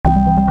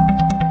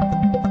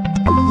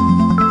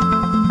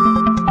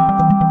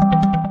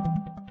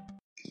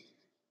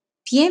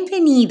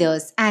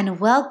Bienvenidos and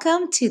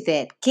welcome to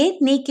the Get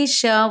Naked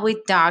Show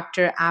with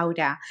Dr.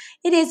 Auda.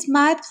 It is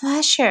my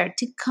pleasure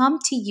to come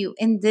to you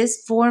in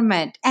this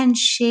format and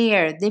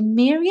share the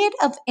myriad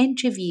of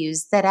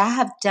interviews that I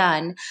have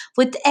done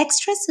with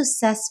extra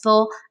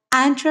successful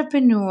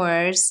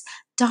entrepreneurs,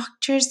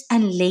 doctors,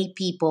 and lay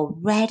people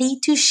ready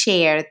to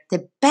share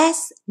the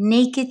best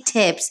naked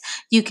tips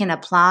you can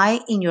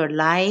apply in your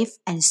life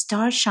and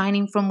start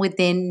shining from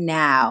within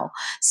now.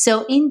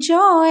 So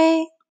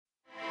enjoy.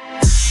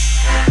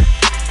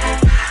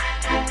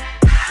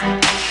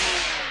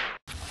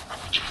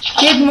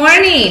 Good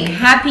morning.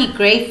 Happy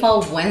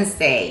Grateful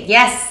Wednesday.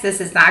 Yes,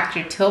 this is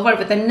Dr. Tobar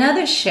with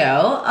another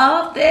show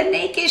of The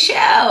Naked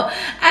Show.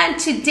 And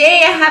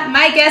today I have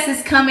my guest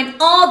is coming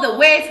all the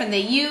way from the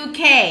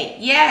UK.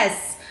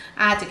 Yes.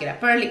 I had to get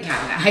up early. No,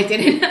 I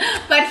didn't.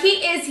 But he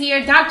is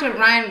here. Dr.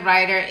 Ryan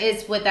Rieder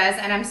is with us,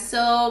 and I'm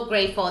so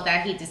grateful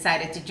that he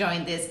decided to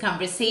join this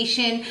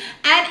conversation.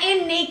 And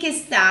in naked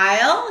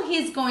style,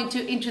 he's going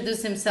to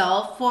introduce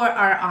himself for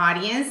our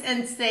audience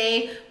and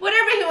say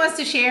whatever he wants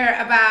to share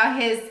about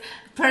his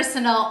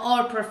personal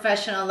or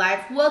professional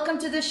life. Welcome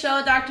to the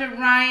show, Dr.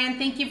 Ryan.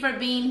 Thank you for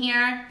being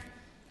here.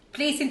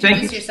 Please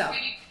introduce yourself.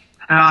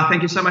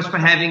 Thank you so much for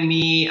having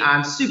me.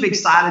 I'm super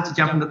excited to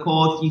jump on the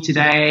call with you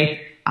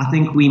today. I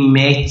think we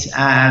met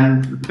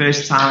the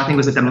first time, I think it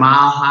was at the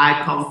Mile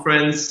High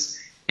conference.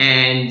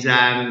 And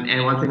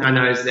one thing I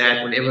know is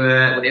that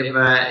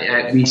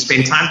whenever we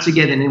spend time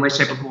together in any way,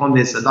 shape, or form,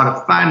 there's a lot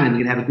of fun and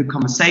we can have a good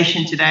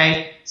conversation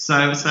today. So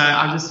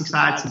I'm just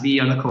excited to be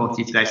on the call with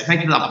you today. So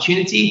thank you for the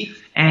opportunity.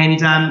 And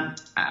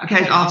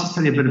okay, I'll just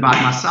tell you a bit about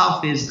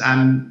myself.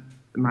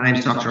 My name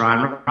is Dr.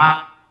 Ryan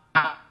Rieder.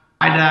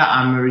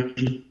 I'm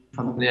originally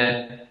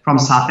from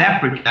South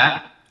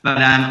Africa. But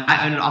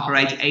I own and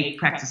operate 8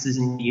 practices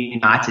in the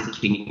United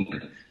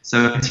Kingdom.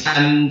 So just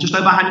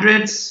over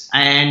 100,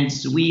 and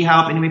we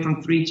help anywhere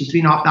from 3,000 to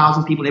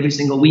 3,500 people every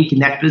single week in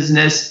that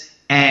business.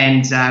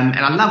 And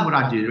I love what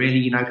I do.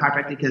 Really,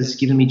 chiropractic has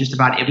given me just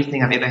about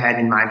everything I've ever had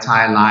in my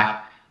entire life,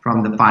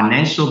 from the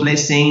financial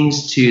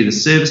blessings to the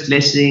service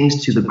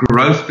blessings to the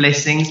growth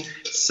blessings.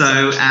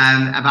 So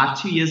about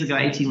 2 years ago,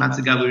 18 months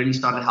ago, we really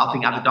started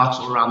helping other docs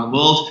all around the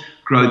world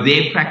grow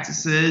their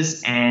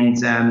practices. And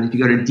if you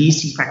go to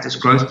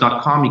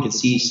dcpracticegrowth.com, you can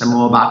see some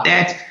more about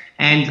that.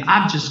 And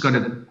I've just got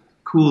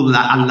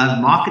I love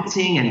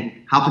marketing and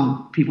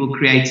helping people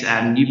create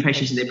new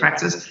patients in their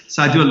practice.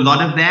 So I do a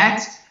lot of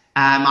that.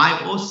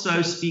 I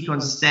also speak on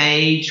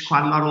stage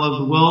quite a lot all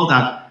over the world.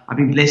 I've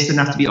been blessed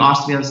enough to be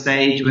asked to be on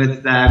stage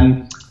with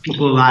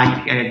people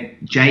like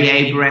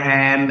Jay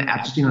Abraham.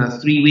 I've just been on a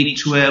 3-week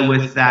tour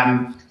with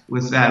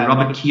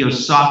Robert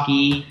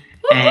Kiyosaki.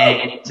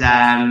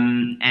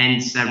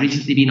 And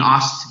recently been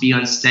asked to be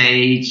on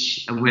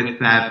stage with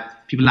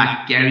people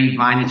like Gary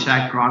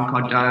Vaynerchuk, Grant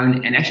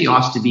Cardone, and actually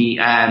asked to be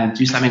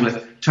do something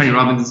with Tony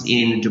Robbins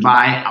in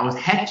Dubai. I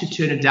had to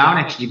turn it down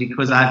actually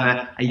because I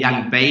have a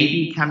new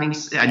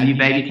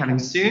baby coming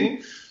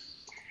soon.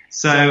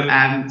 So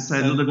a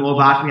little bit more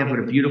about me. I've got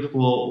a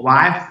beautiful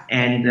wife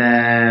and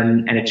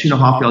a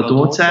 2.5-year-old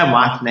daughter. A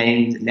wife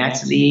named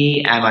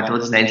Natalie, and my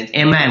daughter's named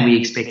Emma, and we're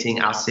expecting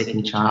our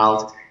second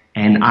child.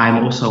 And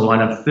I'm also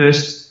one of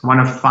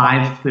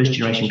 5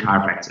 first-generation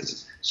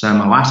chiropractors. So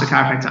my wife's a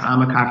chiropractor,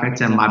 I'm a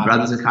chiropractor, my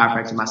brother's a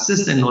chiropractor, my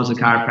sister-in-law's a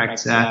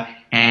chiropractor,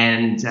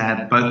 and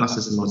both my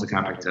sister-in-laws are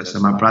chiropractors. So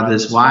my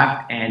brother's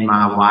wife and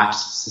my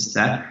wife's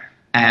sister.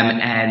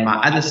 And my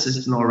other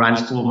sister-in-law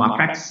runs 4 of my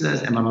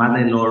practices, and my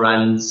mother-in-law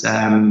runs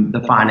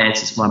the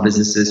finances for my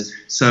businesses.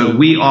 So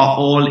we are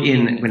all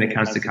in when it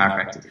comes to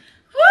chiropractic.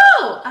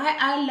 Woo!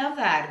 I love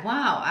that.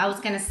 Wow. I was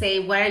going to say,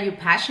 what are you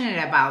passionate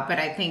about? But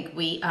I think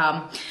we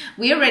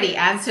already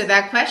answered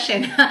that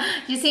question.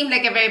 You seem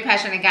like a very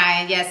passionate guy.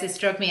 And yes, it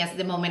struck me as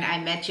the moment I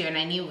met you and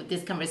I knew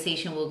this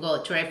conversation will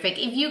go terrific.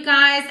 If you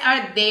guys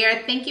are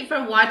there, thank you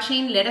for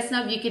watching. Let us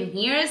know if you can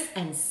hear us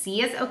and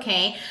see us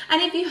okay.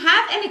 And if you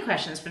have any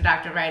questions for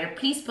Dr. Rieder,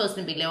 please post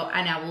them below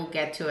and I will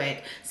get to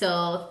it.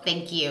 So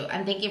thank you.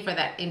 And thank you for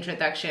that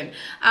introduction.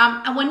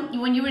 And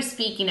when you were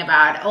speaking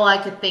about, all I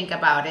could think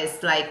about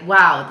is like,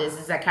 wow, this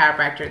is a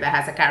chiropractor that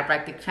has a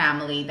chiropractic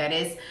family that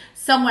is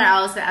somewhere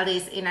else, at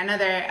least in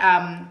another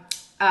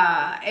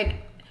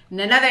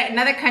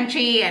another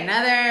country,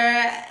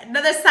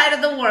 another side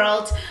of the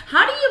world.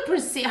 How do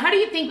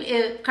you think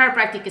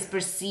chiropractic is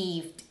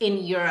perceived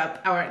in Europe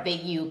or the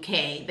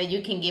UK, that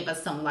you can give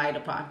us some light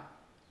upon?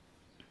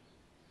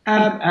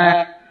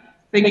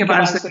 Think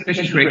about the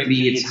question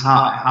correctly. It's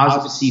how is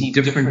it perceived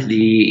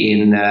differently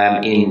in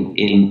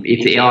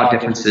if there are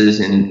differences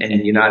in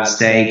the United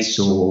States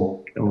or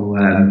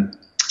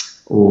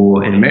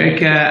in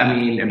America. I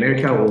mean,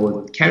 America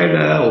or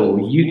Canada or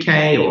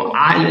UK or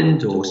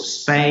Ireland or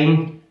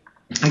Spain.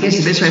 I guess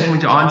the best way for me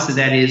to answer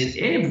that is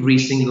every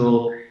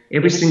single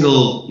where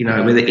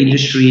the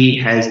industry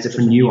has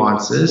different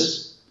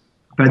nuances,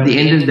 but at the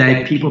end of the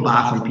day, people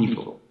buy from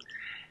people,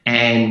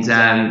 and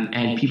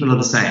people are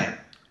the same.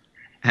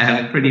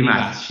 Pretty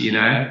much,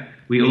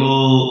 we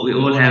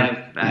all have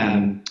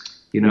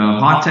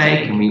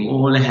heartache, and we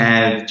all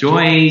have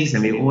joys,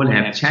 and we all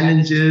have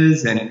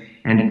challenges,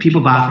 and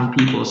people buy from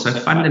people. So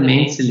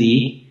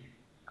fundamentally,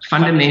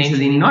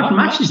 not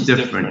much is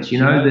different.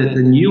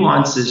 The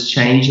nuances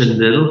change a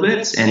little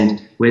bit,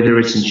 and whether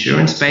it's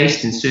insurance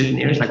based in certain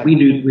areas, like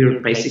we're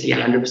basically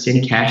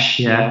 100% cash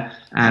here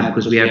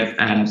because we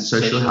have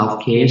social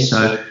health care.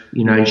 So,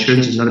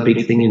 insurance is not a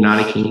big thing in the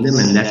United Kingdom,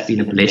 and that's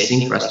been a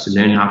blessing for us to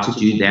learn how to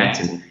do that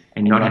and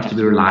not have to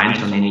be reliant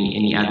on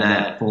any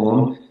other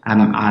form.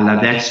 I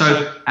love that. So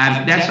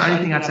that's the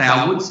only thing I'd say.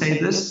 I would say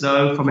this,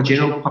 though, from a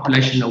general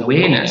population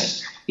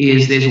awareness,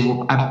 is there's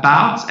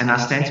about, and I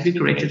stand to be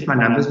corrected for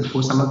my numbers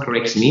before someone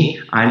corrects me,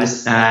 I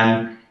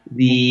understand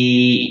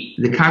the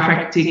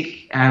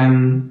chiropractic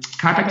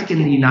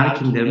in the United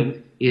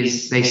Kingdom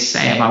is, they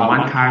say, about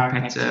one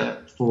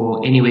chiropractor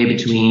for anywhere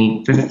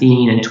between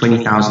 15 and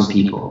 20,000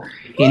 people.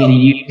 In the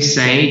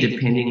USA,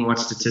 depending on what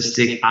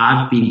statistic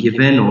I've been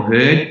given or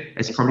heard,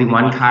 it's probably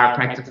one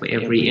chiropractor for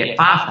every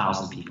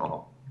 5,000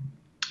 people.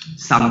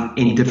 Some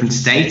in different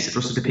states, it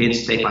also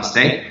depends state by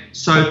state.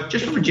 So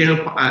just from a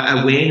general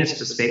awareness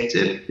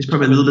perspective, there's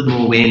probably a little bit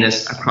more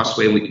awareness across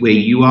where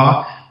you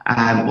are.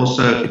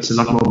 Also, it's a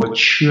lot more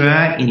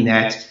mature in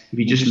that if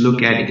you just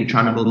look at, if you're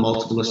trying to build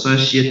multiple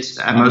associates,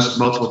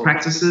 multiple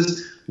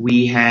practices,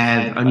 we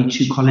have only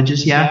 2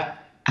 colleges here.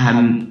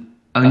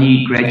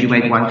 Only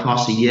graduate 1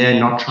 class a year,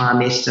 not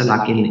trimester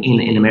like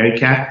in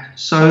America.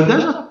 So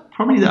those are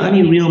probably the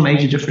only real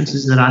major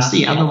differences that I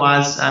see.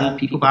 Otherwise,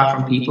 people buy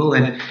from people,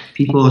 and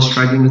people are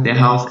struggling with their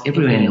health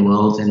everywhere in the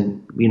world.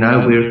 And we're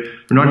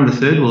not in the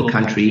third world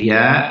country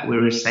here.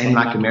 We're the same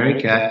like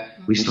America.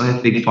 We still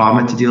have big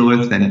pharma to deal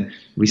with, and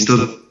we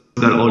still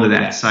got all of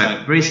that.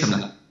 So very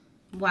similar.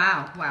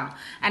 Wow.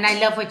 And I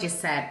love what you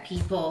said.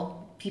 People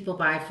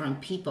buy from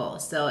people.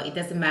 So it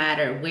doesn't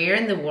matter where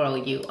in the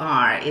world you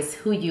are, it's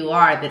who you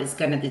are that is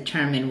going to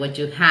determine what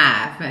you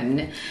have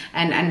and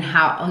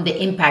how, on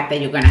the impact that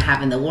you're going to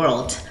have in the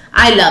world.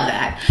 I love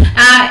that.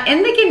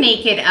 In the Get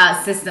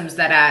Naked systems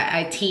that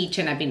I teach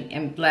and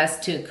I'm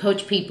blessed to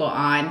coach people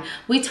on,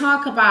 we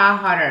talk about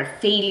how our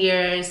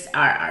failures,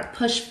 our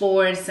push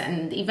forwards,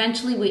 and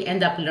eventually we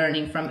end up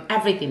learning from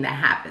everything that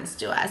happens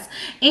to us.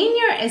 In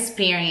your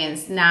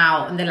experience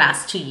now in the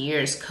last 2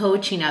 years,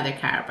 coaching other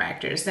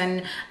chiropractors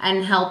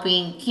and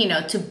helping,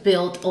 to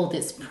build all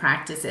these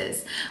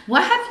practices,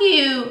 what have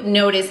you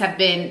noticed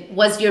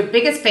was your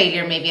biggest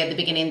failure maybe at the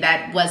beginning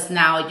that was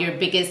now your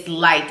biggest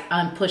light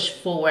on push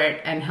forward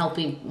and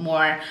helping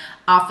more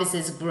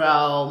offices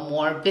grow,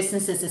 more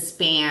businesses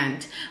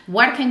expand?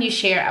 What can you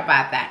share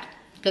about that?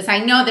 Because I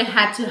know there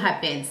had to have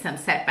been some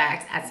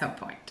setbacks at some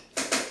point.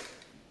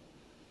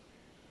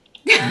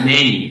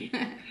 Many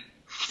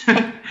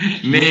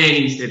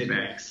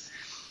setbacks.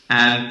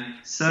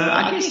 So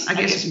I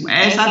guess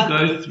as I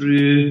go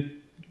through,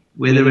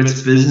 whether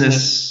it's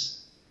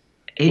business,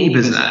 any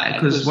business,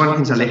 because one of the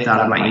things I left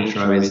out of my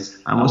intro is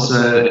I'm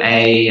also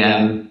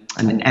an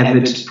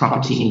avid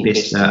property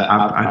investor.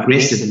 I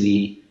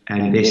aggressively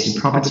invest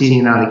in property in the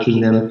United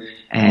Kingdom,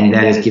 and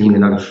that has given me a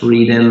lot of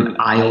freedom.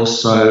 I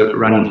also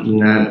run,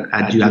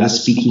 I do other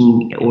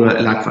speaking or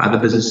like for other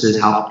businesses,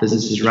 help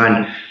businesses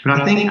run.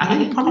 But I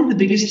think probably the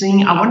biggest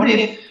thing, I wonder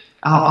if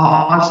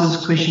I'll answer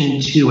this question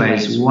in 2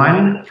 ways.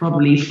 One,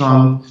 probably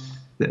from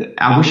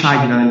I wish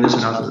I'd known this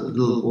when I was a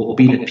little, or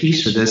been at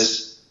peace with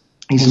this,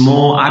 is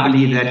more, I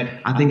believe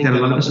that I think that a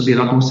lot of us will be a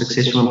lot more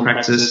successful in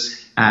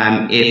practice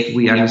if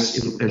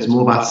it's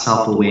more about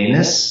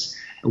self-awareness.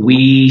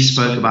 We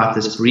spoke about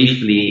this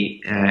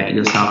briefly,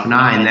 yourself and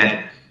I, and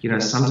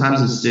that,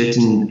 sometimes in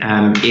certain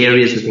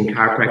areas within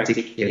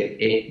chiropractic,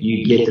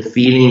 you get the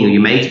feeling, or you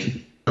may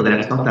feel that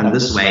it's not done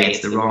this way, it's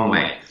the wrong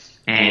way.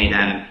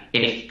 And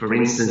if, for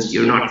instance,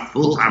 you're not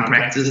full-time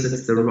practice,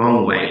 it's the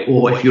wrong way.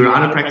 Or if you're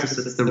out of practice,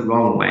 it's the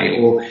wrong way.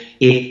 Or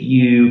if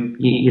you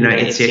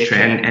etc.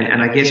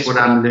 And I guess what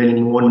I'm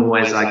learning more and more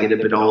as I get a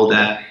bit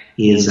older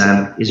is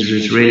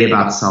really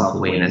about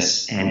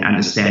self-awareness and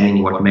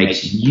understanding what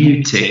makes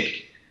you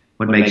tick,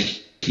 what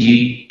makes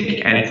you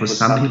tick. And for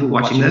some people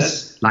watching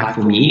this, like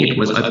for me, it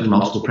was open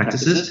multiple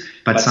practices,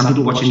 but some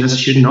people watching this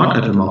should not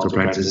open multiple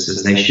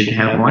practices. They should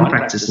have one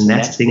practice, and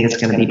that's the thing that's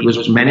going to be,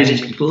 because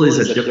managing people is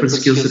a different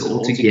skill set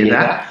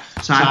altogether.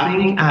 So I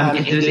think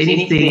if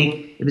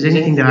there's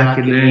anything that I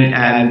could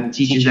learn,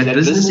 teach is that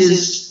business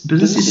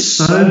is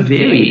so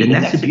varied, and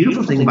that's the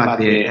beautiful thing about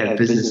the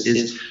business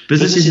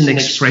is an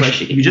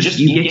expression. You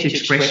get to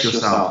express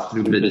yourself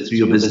through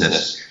your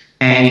business.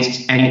 And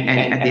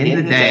at the end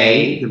of the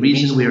day, the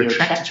reason we're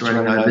attracted to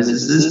running our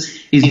businesses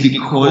is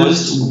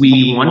because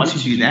we want to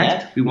do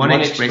that, we want to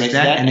express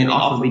that, and then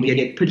often we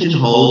get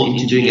pigeonholed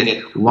into doing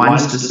it one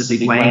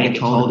specific way and get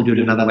told to do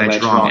it another way, it's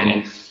wrong.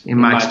 And in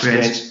my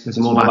experience, it's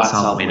more about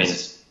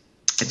self-awareness.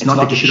 It's not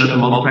that you should open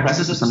multiple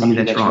practices, for some of you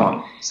that's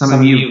wrong. Some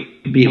of you,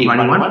 be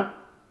running one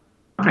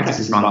practice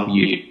is wrong for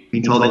you.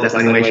 Being told that that's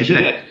the only way you should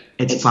do it.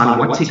 It's finding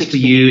what ticks for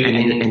you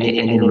and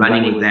then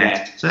running with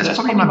that. So that's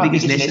probably my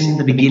biggest lesson in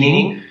the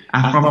beginning.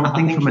 From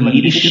a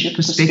leadership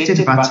perspective,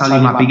 if I tell you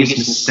my biggest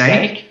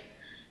mistake,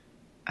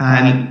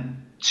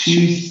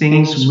 two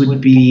things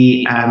would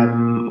be,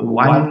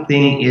 one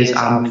thing is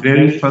I'm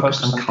very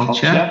focused on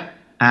culture.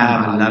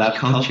 I love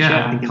culture.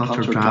 I think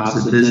culture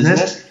drives the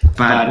business.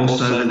 But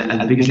also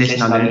the biggest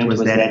lesson I learned was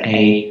that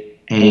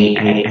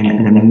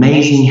an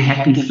amazing,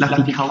 happy,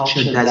 fluffy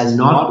culture does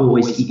not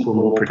always equal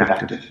more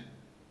productive.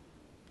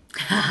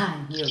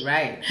 You're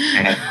right.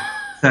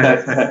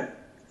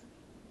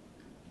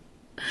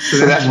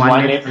 So that's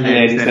one lesson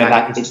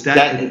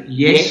that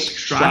yes,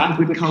 strive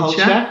for good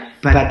culture,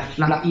 but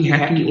fluffy,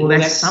 happy, all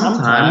that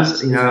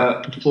sometimes,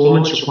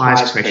 performance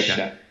requires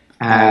pressure.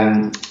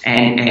 And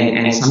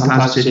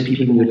sometimes certain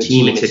people in your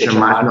team, etc.,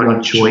 might not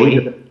enjoy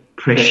the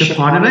pressure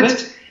part of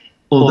it.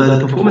 Although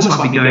the performance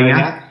might be going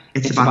up,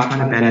 it's about trying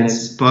to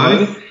balance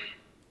both.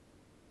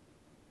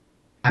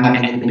 And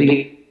the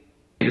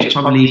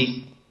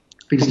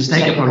biggest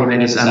mistake I probably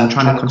made is trying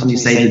to continue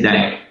to save the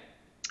day.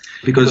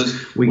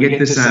 Because we get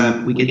this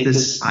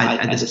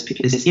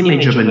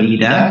image of a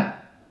leader,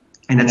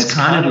 and it's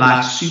kind of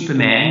like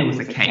Superman with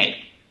a cape,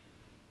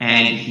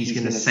 and he's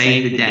going to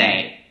save the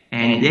day.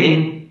 And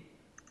then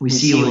we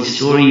see all these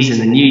stories in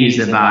the news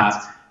about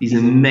these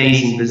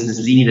amazing business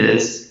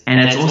leaders, and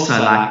it's also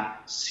like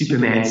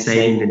Superman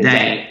saving the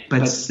day.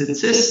 But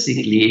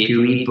statistically, if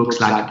you read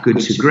books like Good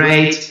to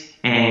Great,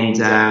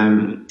 and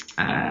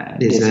I'll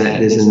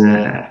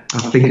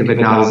think of it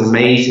now, there's an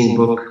amazing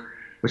book,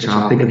 which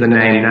I'll think of the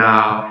name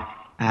now,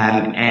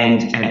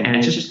 and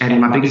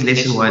my biggest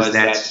lesson was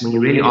that when you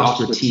really ask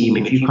your team,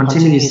 if you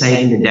continue to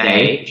save in the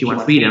day, if you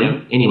want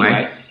freedom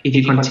anyway, if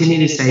you continue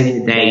to save in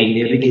the day,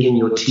 you're never giving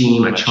your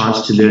team a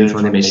chance to learn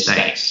from their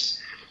mistakes,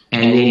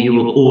 and then you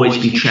will always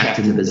be trapped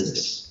in the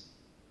business.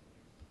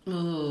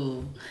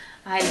 Ooh,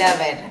 I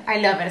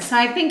love it. So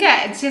I think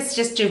it's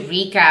just to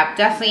recap,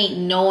 definitely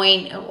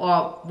knowing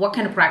what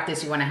kind of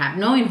practice you want to have,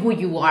 knowing who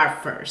you are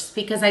first,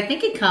 because I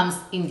think it comes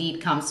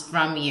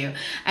from you.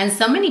 And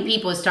so many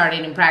people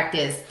starting in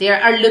practice, they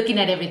are looking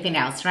at everything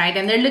else, right?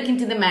 And they're looking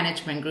to the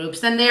management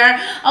groups, and they're,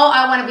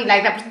 I want to be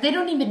like that. But they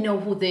don't even know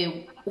who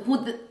they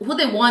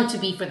want to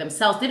be for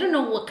themselves. They don't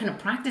know what kind of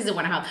practice they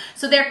want to have.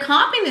 So they're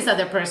copying this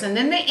other person.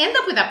 Then they end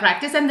up with that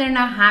practice and they're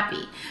not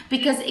happy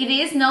because it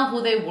is not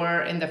who they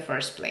were in the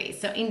first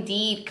place. So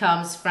indeed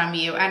comes from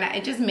you. And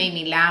it just made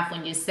me laugh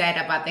when you said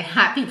about the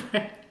happy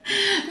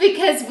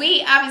because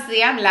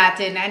I'm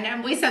Latin,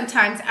 and we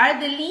sometimes are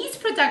the least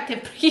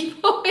productive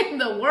people in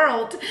the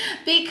world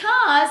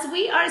because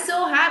we are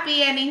so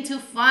happy and into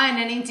fun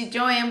and into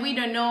joy, and we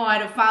don't know how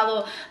to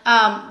follow,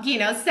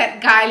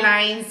 set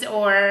guidelines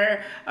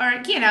or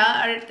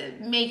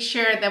make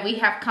sure that we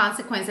have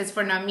consequences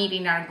for not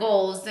meeting our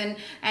goals. And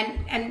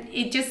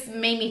it just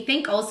made me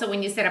think also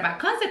when you said about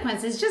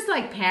consequences, just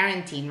like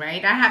parenting,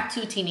 right? I have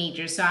 2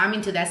 teenagers, so I'm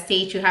into that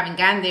stage. You haven't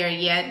gotten there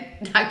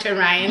yet, Dr.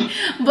 Ryan,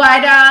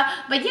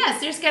 but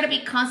yes, there's got to be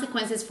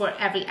consequences for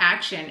every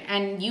action,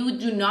 and you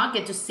do not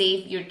get to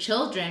save your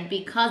children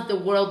because the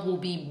world will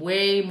be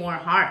way more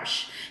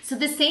harsh. So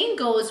the same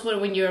goes for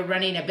when you're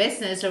running a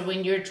business or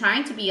when you're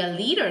trying to be a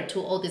leader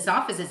to all these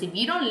offices. If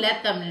you don't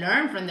let them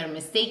learn from their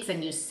mistakes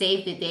and you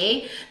save the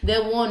day, they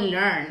won't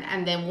learn,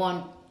 and they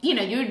won't,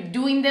 you're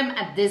doing them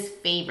a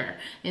disfavor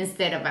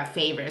instead of a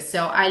favor.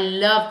 So I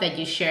love that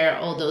you share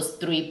all those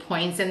 3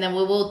 points, and then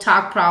we will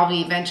talk probably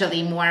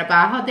eventually more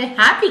about how the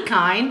happy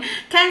kind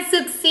can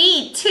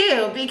succeed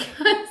too,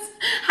 because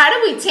how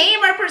do we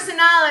tame our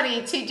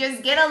personality to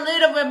just get a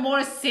little bit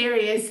more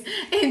serious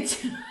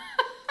into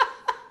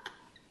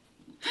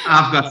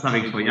I've got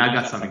something for you.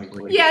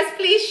 Yes,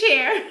 please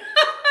share.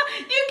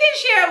 You can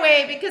share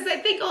away, because I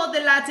think all the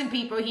Latin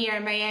people here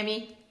in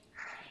Miami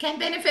can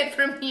benefit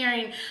from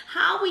hearing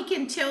how we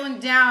can tone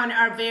down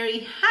our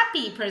very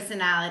happy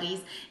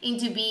personalities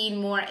into being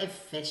more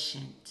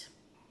efficient.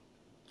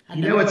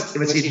 What's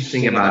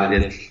interesting about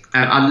it is,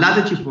 I love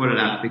that you brought it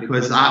up,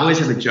 because I always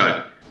have a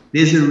joke.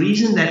 There's a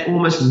reason that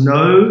almost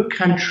no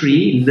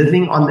country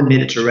living on the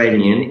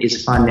Mediterranean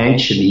is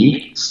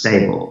financially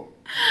stable.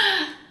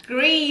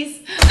 Greece,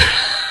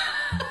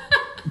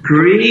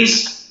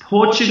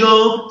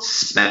 Portugal,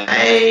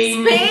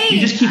 Spain. You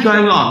just keep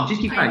going on.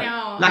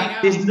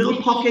 There's little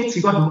pockets.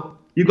 You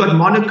got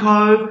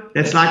Monaco.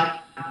 That's like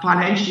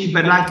financially,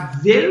 but like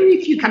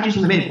very few countries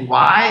in the Med.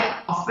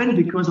 Why? Often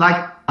because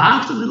like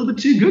life's a little bit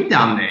too good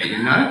down there,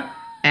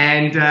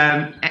 And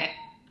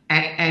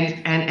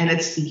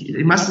it's,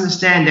 you must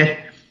understand that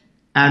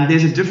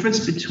there's a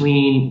difference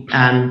between.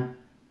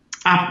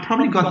 I've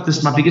probably got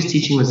this. My biggest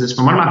teaching was this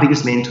from one of my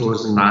biggest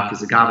mentors in life,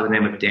 is a guy by the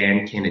name of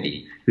Dan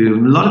Kennedy, who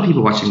a lot of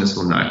people watching this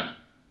will know.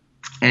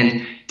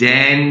 And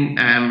Dan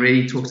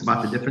really talks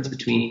about the difference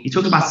between. He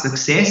talks about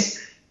success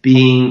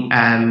being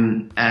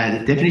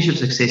the definition of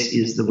success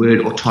is the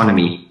word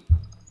autonomy.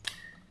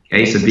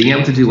 Okay, so being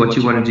able to do what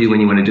you want to do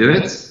when you want to do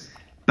it,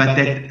 but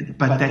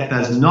that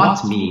does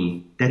not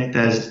mean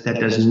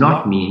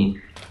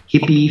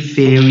hippie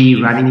fairy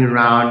running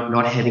around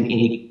not having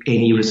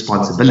any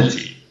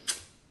responsibility.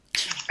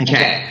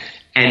 Okay,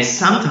 and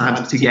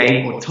sometimes to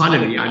gain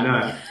autonomy,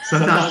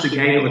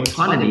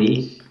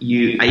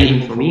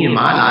 even for me in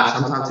my life,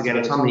 sometimes to gain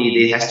autonomy,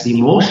 there has to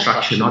be more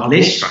structure, not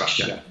less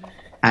structure.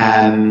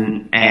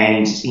 and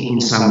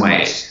in some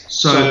ways.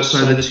 So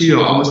the two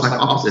are almost like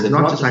opposites.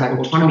 Not just like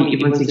autonomy.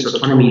 Everyone thinks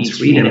autonomy means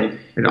freedom.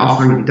 It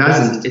often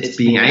doesn't. It's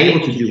being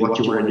able to do what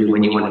you want to do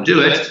when you want to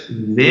do it.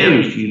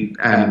 Very few,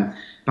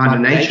 by the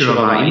nature of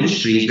our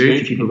industry,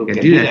 very few people can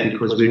do that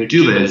because we're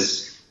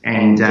doers.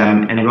 And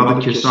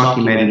Robert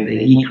Kiyosaki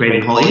he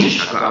created a whole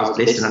industry. I was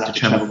blessed enough to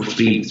travel for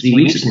three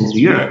weeks with him through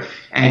Europe,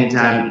 and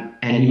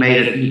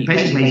he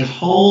basically made his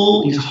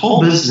whole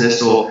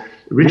business. Or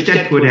Rich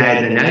Dad Poor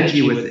Dad, the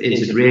analogy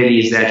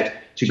is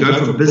that to go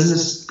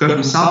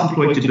from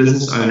self-employed to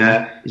business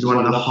owner is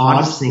one of the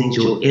hardest things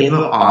you'll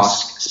ever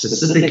ask,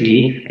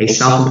 specifically a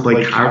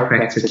self-employed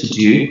chiropractor, to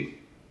do,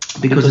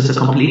 because it's a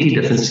completely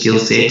different skill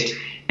set.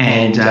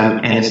 And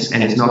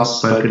it's not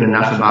spoken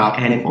enough about,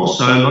 and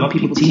also a lot of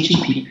people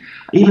teaching people,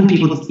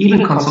 even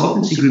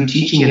consultancy group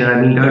teaching it. And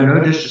I mean, no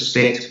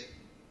disrespect,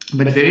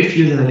 but very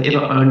few of them have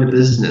ever owned a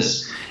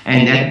business.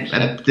 And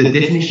that the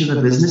definition of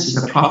a business is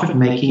a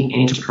profit-making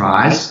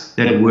enterprise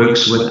that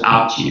works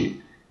without you.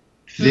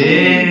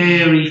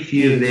 Very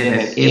few of them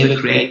have ever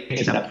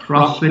created a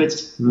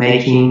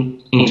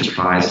profit-making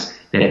enterprise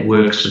that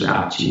works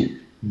without you.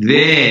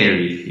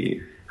 Very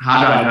few. How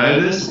do I know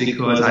this?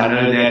 Because I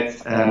know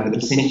that the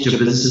percentage of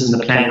businesses on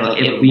the planet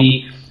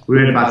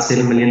we're at about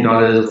 $7 million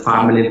or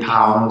 £5 million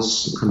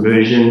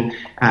conversion. We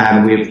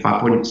have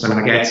 5 point something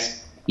like that.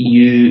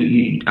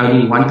 Only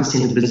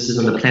 1% of businesses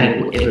on the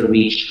planet will ever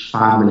reach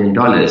 $5 million.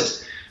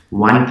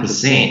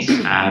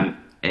 1%.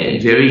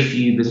 Very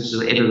few businesses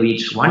will ever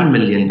reach $1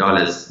 million.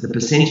 The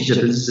percentage of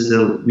businesses that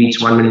will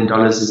reach $1 million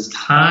is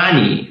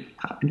tiny.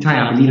 I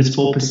believe it's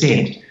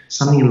 4%.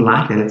 Something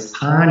like that. It's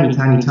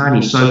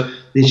tiny. So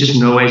there's just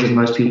no ways that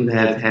most people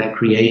have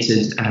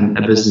created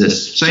a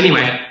business. So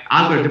anyway,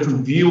 I've got a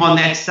different view on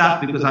that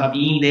stuff because I've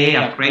been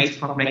there. I've created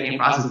profit-making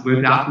enterprises that work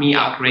without me.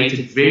 I've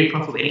created very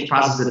profitable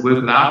enterprises that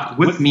work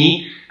with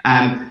me.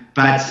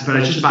 But it's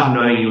just about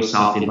knowing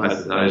yourself in both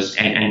of those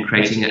and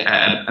creating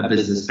a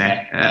business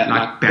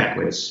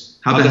backwards.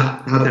 How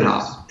that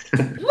helps?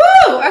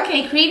 Woo!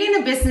 Okay,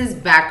 creating a business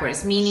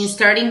backwards, meaning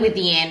starting with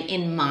the end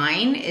in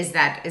mind. Is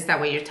that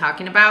what you're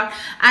talking about?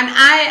 And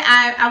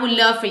I would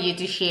love for you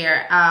to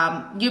share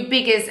your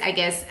biggest,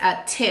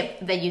 tip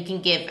that you can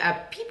give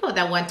people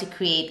that want to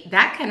create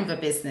that kind of a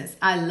business.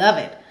 I love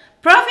it.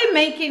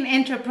 Profit-making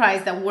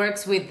enterprise that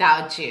works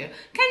without you.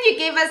 Can you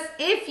give us,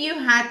 if you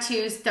had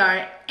to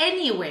start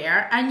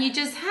anywhere and you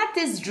just had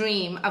this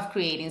dream of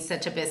creating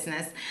such a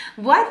business,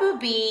 what would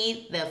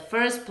be the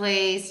first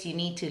place you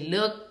need to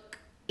look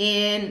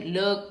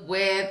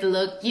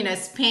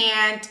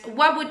spend?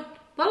 What would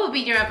be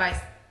your advice?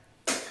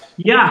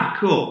 Yeah,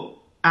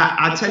 cool.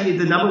 I'll tell you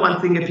the number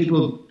one thing that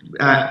people,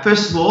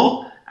 first of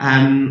all,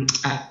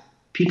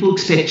 people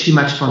expect too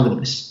much from the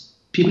business.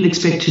 People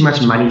expect too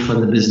much money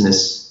from the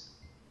business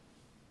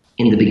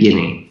in the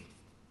beginning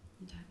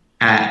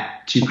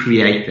to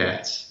create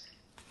that.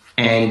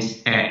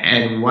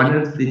 And one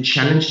of the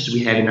challenges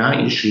we have in our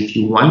industry, if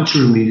you want to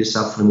remove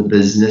yourself from the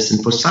business,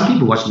 and for some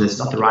people watching this,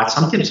 not the right.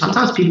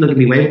 Sometimes people look at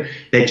me,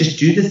 they just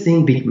do the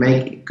thing,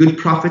 make good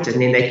profit,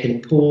 and then they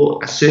can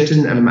pour a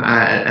certain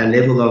a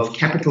level of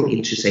capital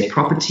into, say,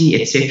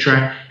 property,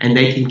 etc., and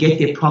they can get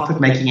their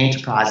profit-making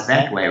enterprise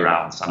that way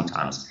around.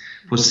 Sometimes,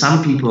 for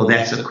some people,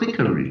 that's a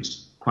quicker route.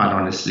 Quite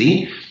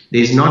honestly,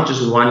 there's not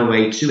just one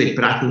way to it,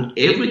 but I think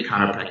every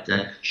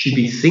chiropractor should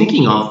be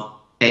thinking of.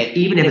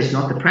 Even if it's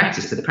not the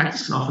practice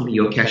can often be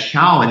your cash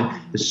cow and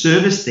the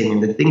service thing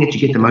and the thing that you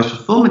get the most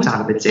fulfillment out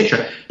of,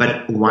 etc.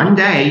 But one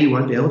day you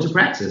won't be able to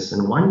practice,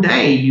 and one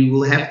day you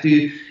will have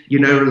to,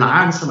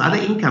 rely on some other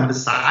income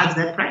besides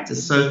that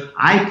practice. So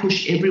I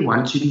push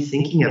everyone to be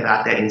thinking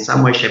about that in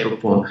some way, shape, or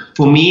form.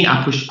 For me,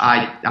 I'm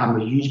a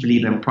huge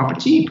believer in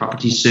property.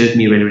 Property served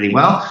me really, really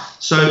well.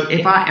 So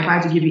if I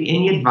had to give you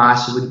any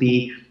advice, it would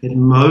be that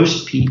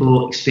most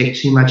people expect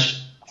too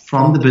much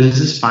from the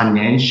business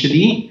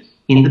financially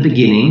in the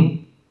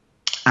beginning,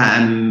 they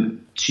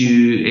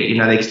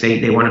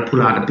want to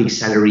pull out a big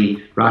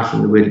salary right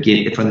from the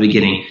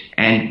beginning.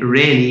 And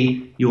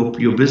really,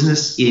 your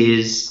business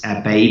is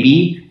a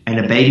baby, and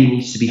a baby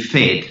needs to be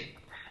fed.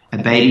 A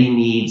baby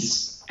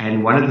needs,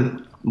 and one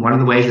of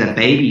the ways that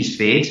baby is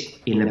fed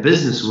in the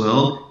business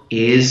world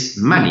is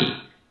money.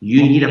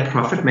 You need a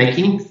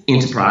profit-making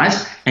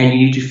enterprise, and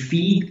you need to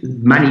feed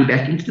money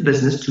back into the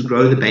business to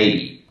grow the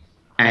baby.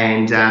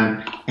 And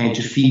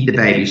to feed the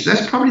baby. So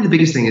that's probably the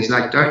biggest thing. Is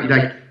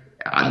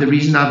the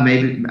reason I've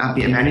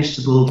managed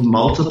to build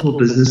multiple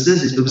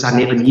businesses is because I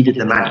never needed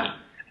the money,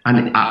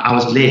 and I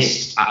was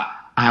blessed.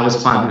 I was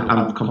fine.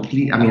 I'm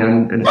complete. I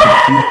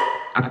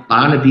could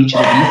buy on a beach in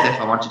Ibiza if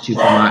I wanted to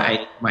for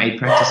my 8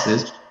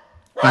 practices,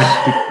 but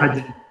because I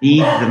didn't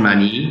need the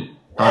money,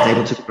 I was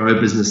able to grow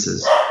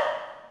businesses.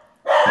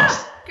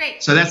 Yes.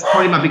 Great. So that's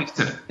probably my biggest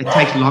tip. It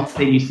takes longer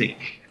than you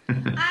think.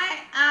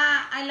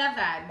 I love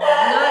that.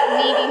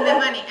 Not needing the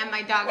money, and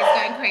my dog is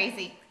going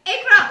crazy.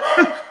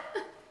 April,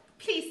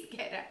 please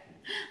get her.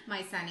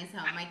 My son is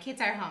home. My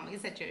kids are home.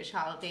 It's a Jewish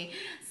holiday.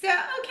 So,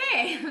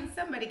 okay,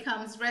 somebody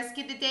comes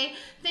rescue the day.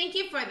 Thank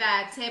you for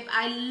that tip.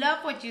 I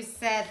love what you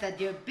said, that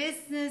your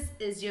business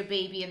is your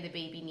baby and the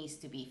baby needs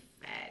to be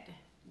fed.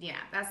 Yeah,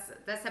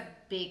 that's a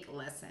big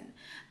lesson.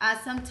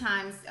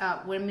 Sometimes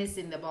we're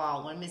missing the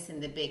ball. We're missing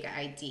the big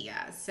idea.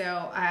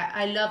 So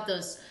I love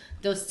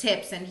those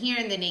tips. And here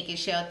in the Naked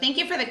Show, thank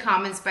you for the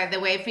comments, by the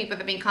way. People that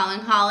have been calling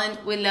Holland,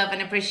 we love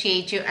and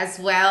appreciate you as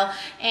well.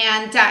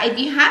 And if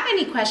you have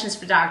any questions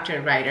for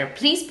Dr. Rieder,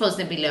 please post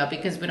them below,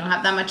 because we don't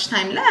have that much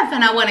time left,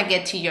 and I want to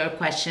get to your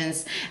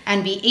questions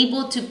and be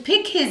able to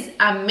pick his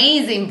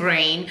amazing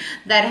brain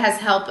that has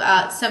helped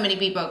so many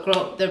people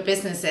grow their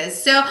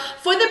businesses. So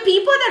for the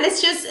people that,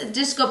 let's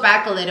just go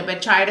back a little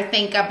bit, try to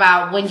think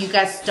about when you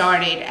got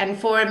started, and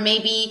for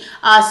maybe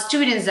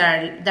students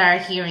that are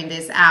hearing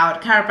this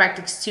out,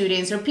 chiropractic students,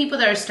 or people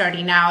that are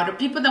starting out, or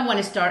people that want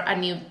to start a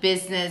new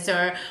business,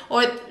 or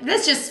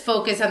let's just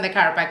focus on the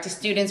chiropractic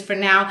students for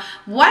now.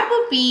 What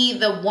would be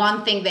the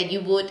one thing that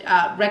you would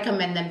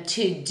recommend them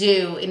to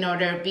do in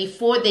order,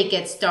 before they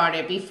get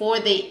started, before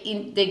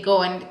they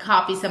go and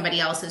copy somebody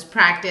else's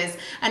practice?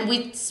 And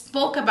we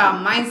spoke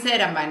about mindset,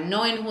 about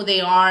knowing who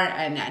they are,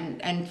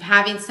 and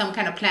having some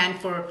kind of plan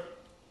for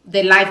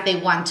the life they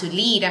want to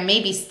lead, and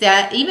maybe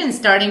even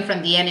starting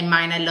from the end in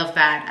mind. I love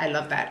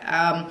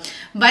that.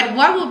 But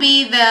what will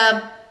be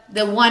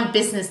the one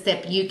business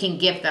tip you can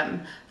give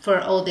them for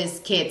all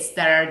these kids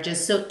that are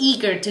just so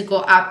eager to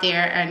go out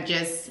there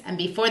and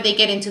before they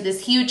get into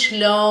these huge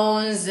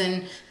loans,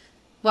 and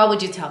what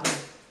would you tell them?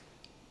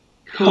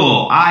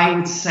 Cool. I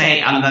would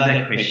say, I love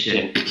that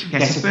question.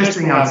 Okay, so the first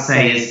thing I would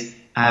say is,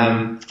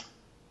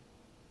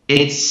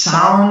 it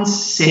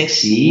sounds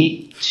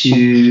sexy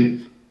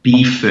to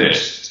be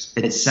first.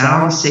 It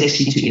sounds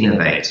sexy to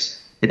innovate.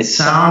 It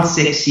sounds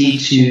sexy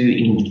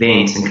to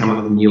invent and come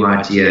up with new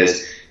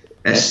ideas.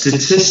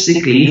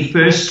 Statistically,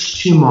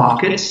 first to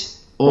market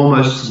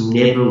almost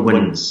never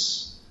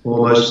wins.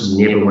 Almost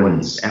never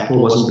wins.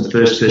 Apple wasn't the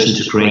first person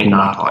to create an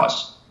iPod.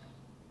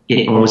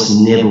 It almost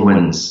never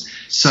wins.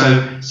 So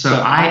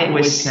I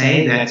always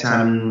say that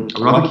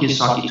Robert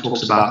Kiyosaki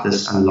talks about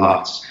this a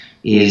lot.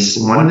 Is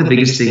one of the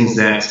biggest things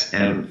that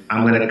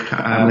I'm going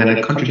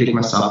to contradict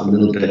myself a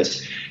little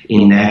bit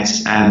in that,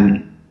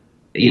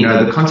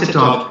 the concept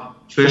of,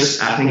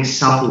 first, I think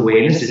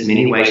self-awareness. There's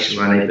many ways to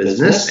run a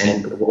business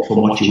and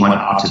from what you want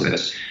out of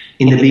it.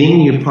 In the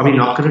beginning, you're probably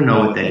not going to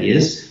know what that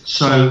is.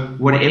 So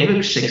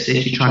whatever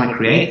success you're trying to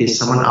create, there's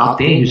someone out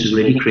there who's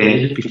already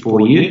created it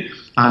before you.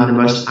 I'm the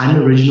most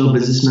unoriginal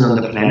businessman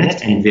on the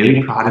planet and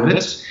very proud of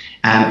it.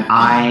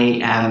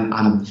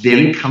 I'm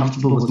very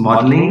comfortable with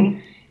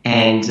modeling.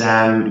 And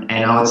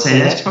I would say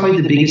that's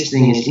probably the biggest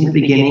thing, is in the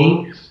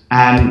beginning,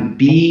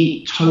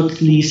 be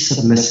totally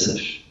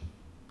submissive.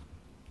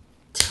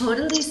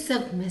 Totally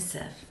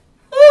submissive.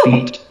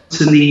 Be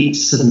totally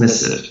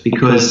submissive,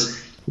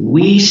 because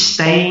we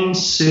stay in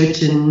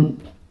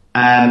certain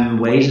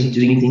ways of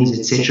doing things,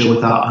 etc.,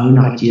 with our own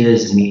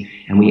ideas,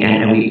 and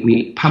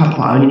we pump up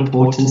our own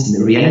importance. And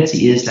the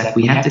reality is that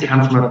we have to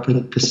come from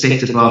a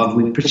perspective of,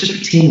 we just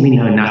pretend we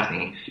know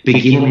nothing,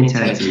 beginner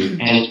mentality,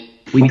 and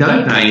we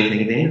don't know anything.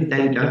 At the end of the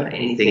day, we don't know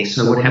anything.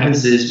 So what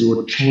happens is we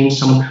will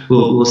change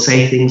we'll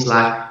say things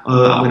like,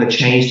 oh, I'm going to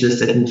change this,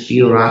 that didn't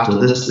feel right, or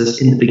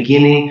this. In the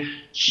beginning,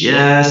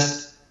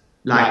 just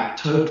be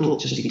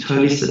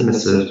totally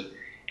submissive.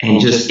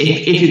 And just,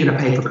 if you're going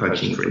to pay for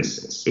coaching, for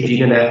instance, if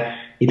you're going to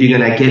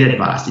get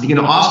advice, if you're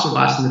going to ask for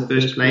advice in the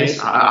first place,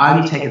 I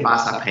only take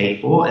advice I pay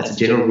for. That's a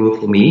general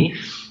rule for me.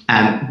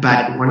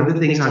 But one of the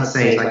things I'd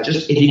say is,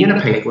 just if you're going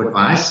to pay for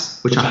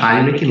advice, which I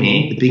highly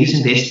recommend, the biggest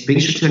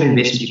return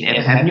investment you can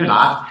ever have in your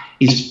life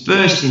is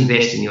first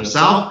invest in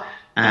yourself.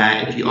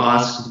 If you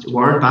ask,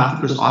 Warren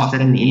Buffett was asked that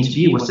in the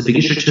interview, what's the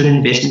biggest return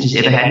investment he's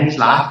ever had in his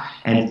life?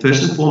 And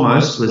first and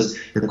foremost was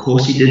the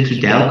course he did through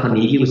Dale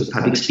Carnegie, was a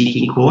public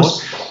speaking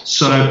course.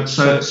 But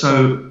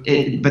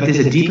there's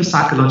a deeper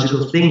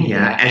psychological thing here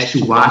as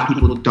to why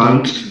people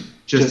don't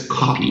just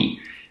copy.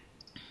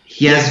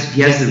 Here's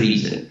the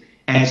reason.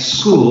 At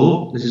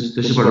school, this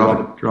is what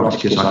Robert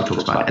Kiyosaki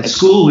talks about. At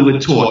school, we were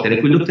taught that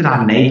if we looked at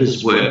our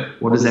neighbor's work,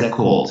 what is that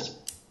called?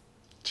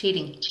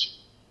 Cheating.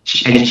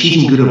 And is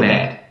cheating good or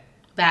bad?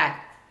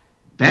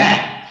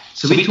 Bad.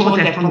 So we taught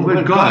that from the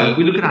word go. If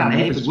we look at our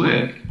neighbor's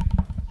work,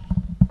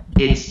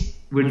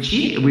 we're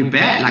cheating, we're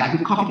bad. Like, if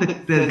we copy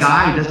the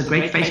guy who does a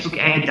great Facebook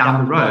ad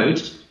down the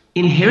road,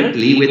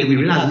 inherently, whether we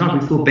realize it or not,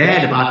 we feel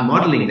bad about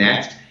modeling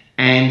that.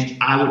 And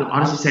I would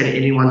honestly say to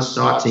anyone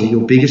starting,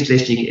 your biggest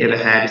lesson you can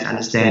ever have is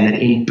understand that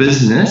in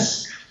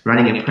business,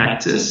 running a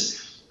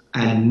practice,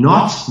 and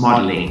not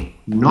modeling,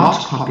 not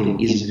copying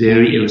is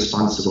very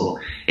irresponsible.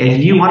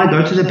 If you want to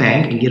go to the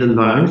bank and get a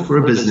loan for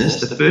a business,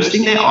 the first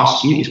thing they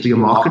ask you is for your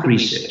market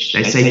research.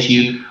 They say to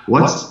you,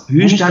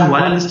 who's done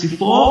well in this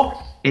before,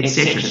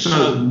 etc.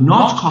 So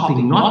not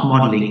copying, not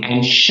modeling,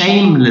 and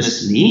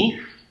shamelessly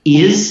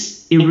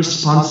is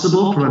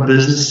irresponsible from a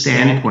business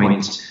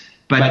standpoint.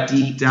 But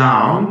deep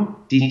down,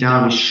 we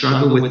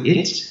struggle with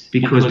it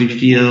because we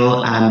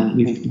feel,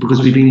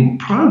 because we've been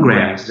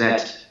programmed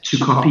that to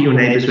copy your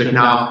neighbor's work.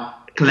 Now,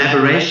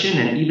 collaboration,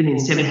 and even in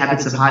 7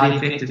 Habits of Highly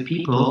Effective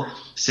People,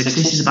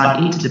 success is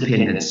about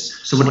interdependence.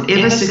 So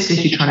whatever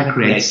success you're trying to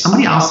create,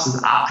 somebody else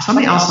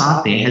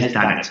out there has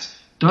done it.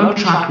 Don't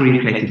try to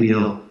recreate the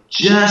wheel.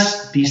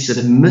 Just be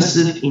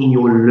submissive in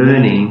your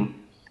learning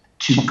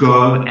to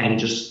go and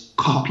just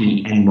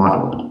copy and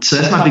model. So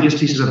that's my biggest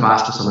piece of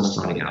advice for someone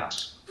starting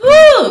out.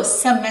 Woo!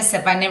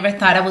 Submissive. I never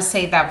thought I would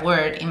say that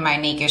word in my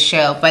naked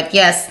show, but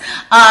yes,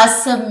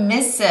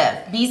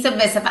 submissive. Be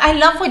submissive. I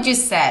love what you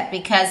said,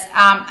 because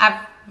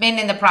I've been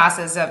in the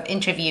process of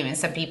interviewing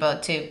some people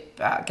to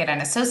get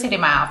an associate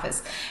in my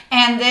office,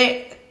 and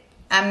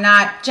I'm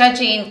not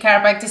judging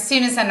chiropractic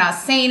students. I'm not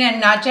saying and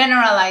not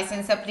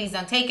generalizing, so please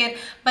don't take it.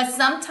 But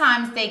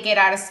sometimes they get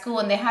out of school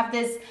and they have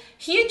this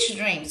huge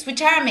dreams,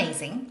 which are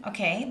amazing.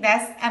 Okay,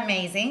 that's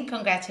amazing.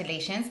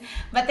 Congratulations.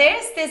 But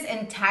there's this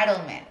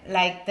entitlement,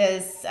 like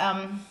this,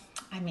 and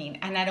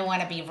I don't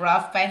want to be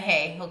rough, but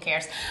hey, who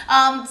cares?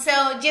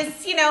 So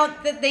just,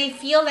 that they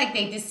feel like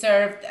they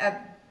deserve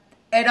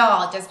it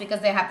all just because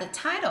they have the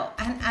title.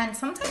 And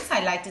sometimes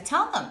I like to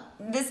tell them,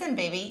 listen,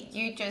 baby,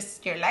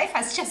 your life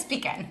has just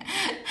begun.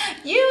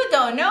 You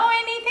don't know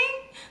anything.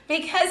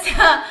 Because,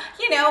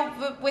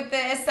 with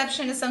the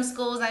exception of some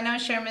schools, I know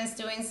Sherman's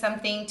doing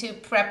something to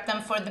prep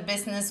them for the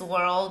business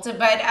world,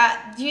 but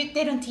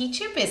they don't teach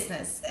you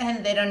business,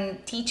 and they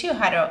don't teach you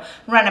how to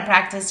run a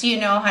practice. You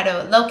know how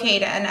to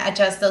locate and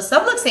adjust those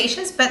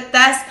subluxations, but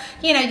that's,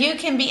 you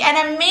can be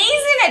an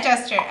amazing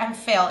adjuster and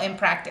fail in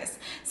practice.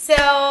 So,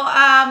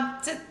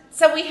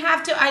 so we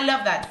have to, I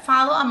love that,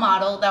 follow a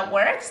model that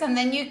works, and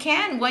then you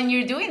can, when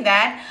you're doing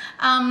that,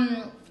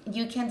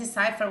 you can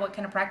decide for what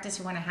kind of practice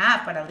you want to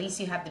have, but at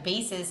least you have the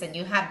basis and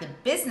you have the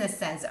business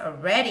sense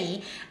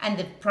already, and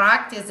the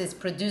practice is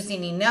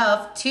producing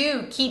enough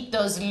to keep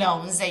those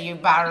loans that you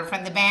borrowed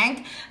from the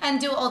bank and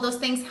do all those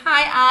things.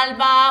 Hi,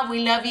 Alba.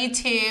 We love you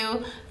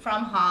too,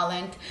 from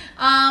Holland.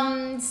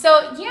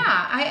 So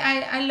yeah,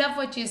 I love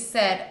what you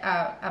said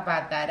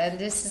about that. And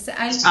this is,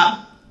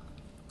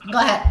 go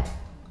ahead.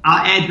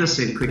 I'll add this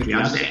in quickly.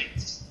 I'll say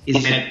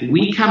is that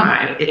we come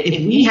out, if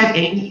we have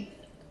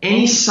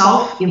any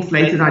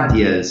self-inflated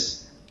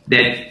ideas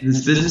that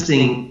this business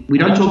thing, we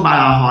don't talk about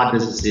our hard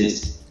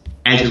businesses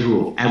as a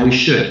rule, and we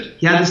should.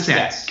 Here are the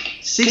stats.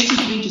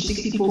 63 to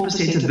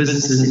 64% of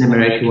businesses in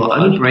America will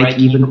only break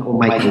even or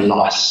make a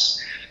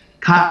loss.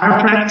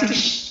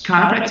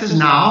 Chiropractors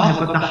now have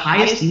got the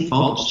highest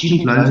default of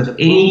student loans of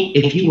any,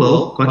 if you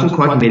will,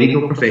 quote-unquote,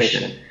 medical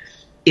profession.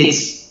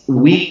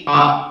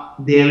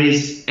 There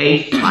is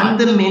a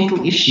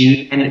fundamental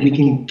issue, and we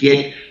can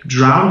get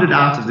drowned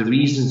out of the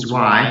reasons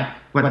why.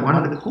 But one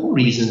of the core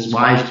reasons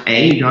why is,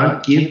 A, you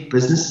don't give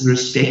business the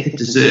respect it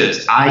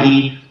deserves,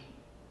 i.e.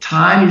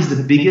 time is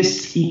the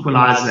biggest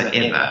equalizer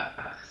ever.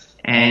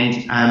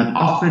 And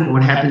often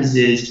what happens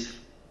is,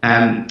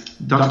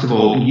 Dr.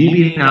 Vall, you've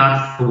been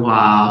out for a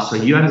while, so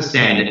you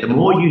understand that the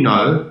more you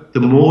know, the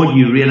more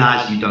you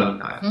realize you don't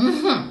know.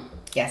 Mm-hmm.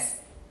 Yes.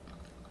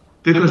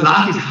 Because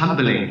life is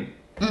humbling.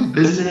 Mm-hmm.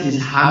 Business is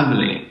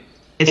humbling.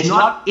 It's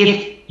not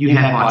if you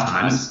have hard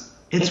times,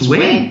 it's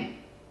when.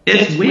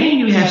 It's when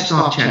you have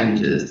staff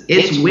challenges.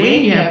 It's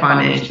when you have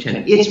financial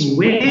challenges. It's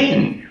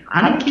when.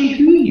 I don't care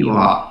who you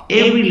are.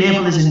 Every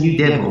level is a new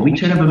devil. We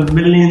turn over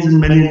millions and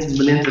millions and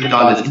millions of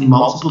dollars in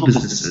multiple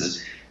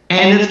businesses,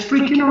 and it's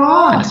freaking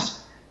hard.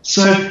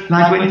 So,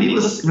 like when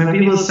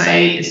people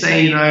say,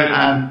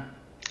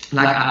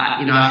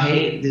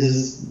 hey, this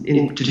is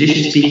in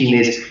tradition speaking.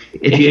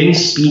 If you're any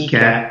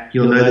speaker,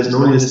 you'll know there's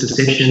normally this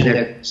perception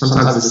that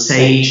sometimes the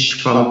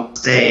sage from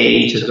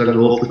stage has got it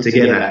all put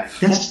together.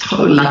 That's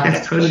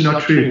totally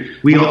not true.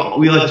 We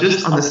are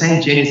just on the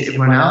same journey as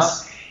everyone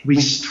else. We're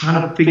just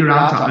trying to figure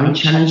out our own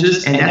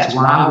challenges, and that's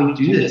why we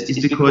do this. It's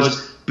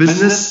because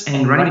business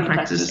and running a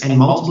practice and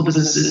multiple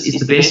businesses is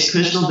the best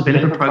personal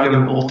development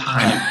program of all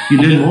time.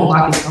 You learn more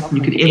about yourself than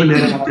you could ever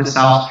learn about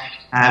yourself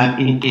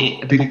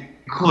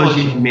because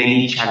you have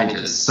many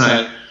challenges.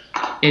 So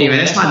anyway,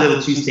 that's my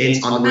little 2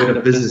 cents on the word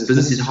of business.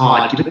 Business is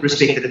hard. Give it the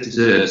respect that it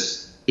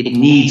deserves. It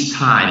needs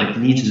time. It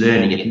needs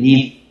learning. It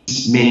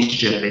needs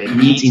mentorship. It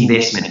needs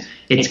investment.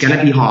 It's going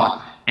to be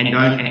hard. And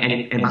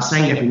by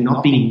saying that we're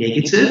not being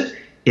negative,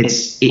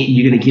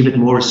 you're going to give it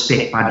more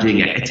respect by doing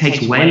it. It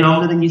takes way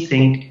longer than you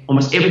think.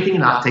 Almost everything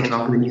in life takes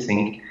longer than you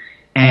think.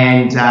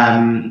 And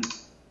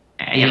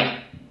yeah.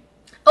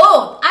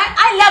 Oh,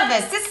 I love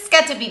this. This has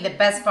got to be the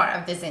best part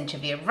of this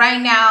interview. Right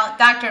now,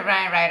 Dr.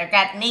 Ryan Rieder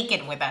got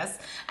naked with us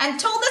and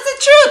told us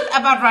the truth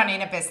about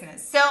running a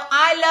business. So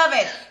I love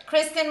it.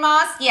 Kristen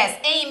Moss, yes,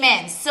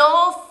 amen.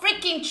 So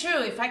freaking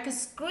true. If I could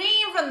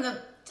scream from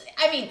the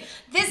I mean,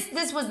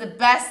 this was the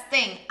best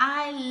thing.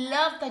 I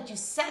love that you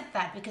said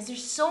that, because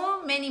there's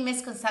so many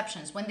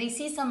misconceptions when they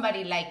see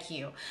somebody like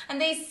you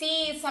and they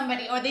see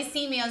somebody, or they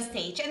see me on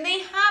stage and they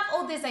have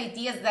all these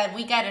ideas that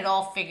we got it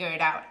all figured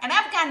out. And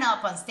I've gotten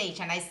up on stage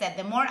and I said,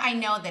 the more I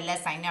know, the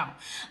less I know.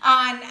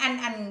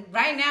 And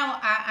right now,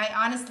 I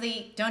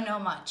honestly don't know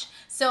much.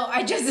 So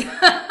I just,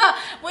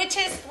 which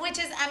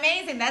is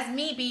amazing. That's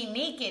me being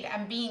naked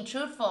and being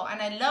truthful.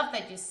 And I love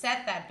that you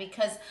said that,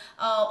 because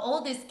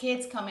all these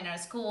kids come in our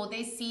school,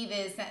 they see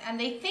this and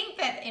they think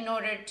that in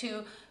order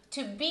to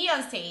be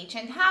on stage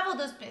and have all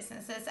those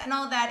businesses and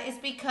all that is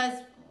because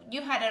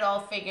you had it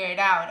all figured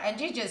out, and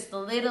you just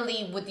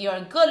literally, with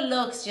your good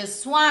looks,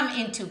 just swam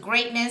into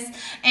greatness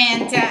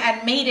and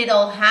made it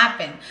all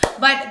happen.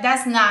 But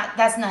that's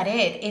not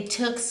it. It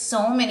took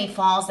so many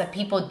falls that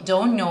people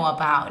don't know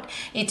about.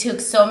 It took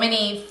so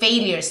many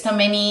failures, so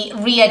many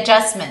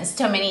readjustments,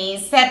 so many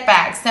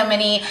setbacks, so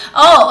many,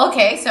 oh,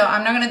 okay, so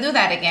I'm not gonna do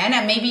that again.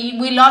 And maybe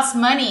we lost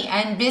money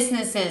and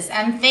businesses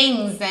and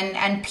things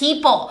and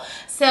people.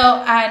 So,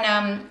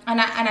 and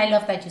I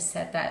love that you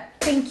said that.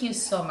 Thank you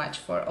so much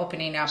for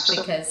opening up,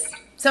 because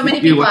so many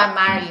people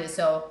admire you.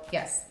 So,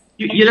 yes.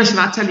 You listen,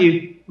 I tell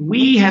you,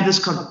 we had this,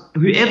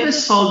 whoever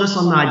sold us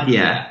on the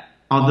idea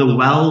of the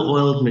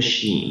well-oiled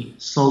machine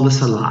sold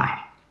us a lie.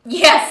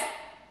 Yes.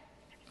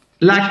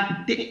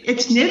 Like,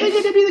 it's never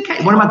going to be the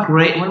case. One of my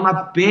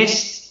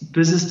best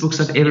business books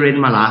I've ever read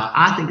in my life,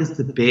 I think it's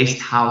the best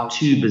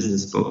how-to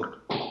business book.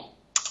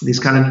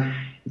 There's kind of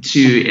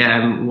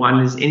one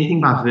is anything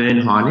by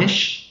Vern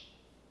Harnish,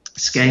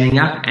 Scaling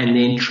Up, and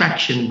then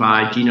Traction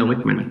by Gino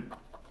Wickman.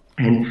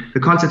 And the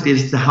concept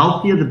is, the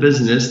healthier the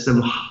business, the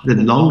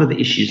longer the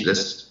issues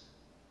list.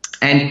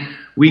 And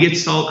we get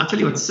sold, I'll tell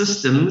you what,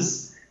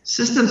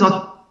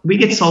 we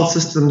get sold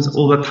systems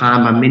all the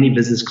time by many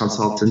business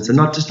consultants, and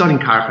not in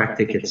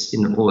chiropractic, it's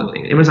in all the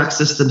things. Everyone's like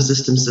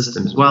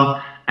systems.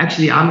 Well,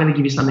 actually, I'm going to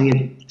give you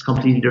something that's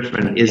completely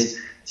different.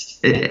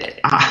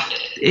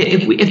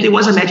 If there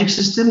was a magic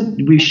system,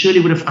 we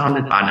surely would have found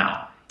it by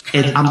now.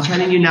 I'm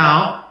telling you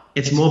now,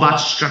 it's more about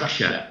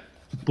structure.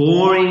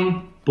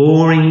 Boring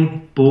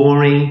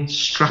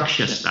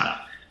structure stuff.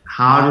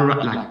 How to,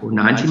 like,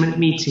 90-minute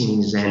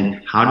meetings,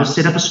 and how to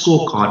set up a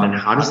scorecard, and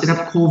how to set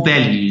up core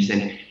values,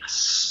 and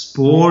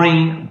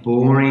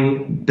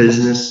boring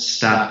business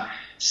stuff.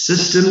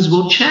 Systems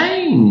will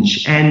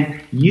change,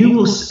 and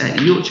you'll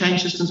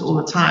change systems all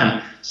the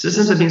time.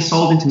 Systems have been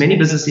sold into many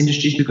business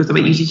industries because they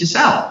were easy to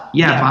sell.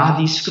 Yeah, buy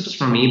these scripts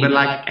from me, but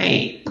like,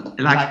 hey,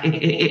 like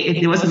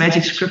if there was a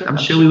magic script, I'm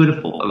sure we would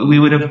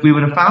have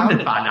found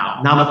it by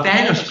now. Now, I'm a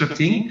fan of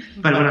scripting,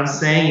 but what I'm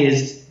saying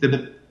is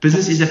the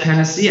business is a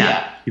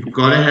panacea. You've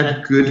got to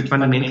have good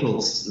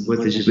fundamentals,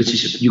 which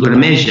is you've got to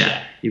measure.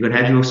 You've got to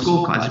have your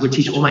scorecards. We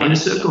teach all my inner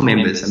circle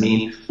members. I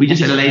mean, we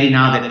just had a lady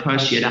now that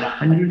posted, she had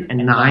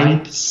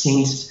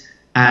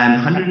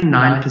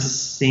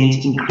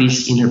 109%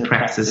 increase in her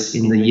practice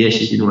in the year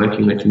she's been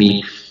working with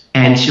me.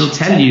 And she'll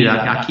tell you, like,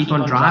 I keep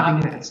on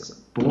driving it. It's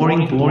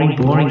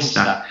boring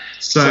stuff.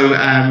 So,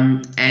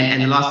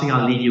 and the last thing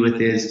I'll leave you with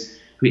is,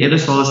 whoever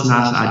sold us an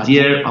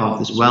idea of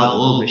this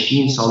well-oiled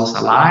machine sold us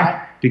a lie.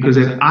 Because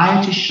if I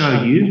had to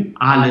show you,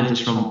 I learned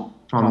this from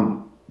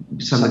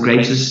some of the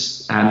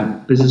greatest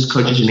business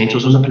coaches and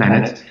mentors on the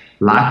planet,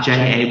 like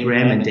Jay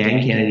Abraham and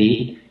Dan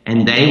Kennedy,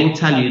 and they will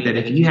tell you that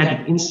if you had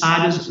an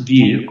insider's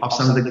view of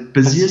some of the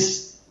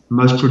busiest,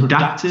 most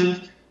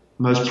productive,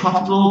 most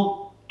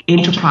profitable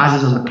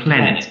enterprises on the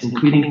planet,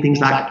 including things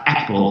like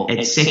Apple,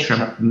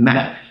 etc.,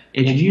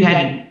 if you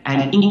had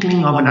an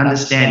inkling of an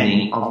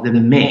understanding of the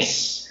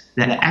mess,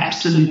 the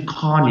absolute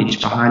carnage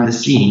behind the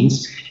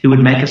scenes, it would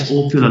make us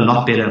all feel a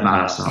lot better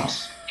about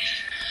ourselves.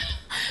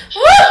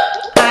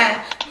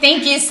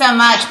 Thank you so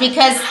much,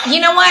 because you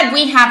know what?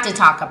 We have to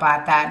talk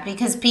about that,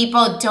 because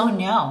people don't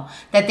know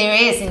that there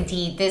is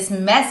indeed this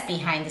mess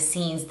behind the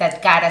scenes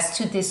that got us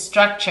to this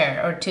structure,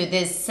 or to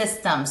these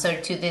systems,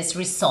 or to these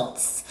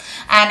results.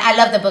 And I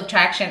love the book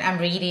Traction. I'm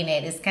reading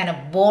it. It's kind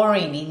of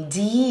boring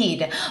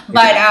indeed,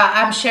 but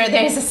I'm sure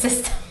there's a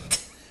system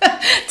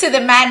to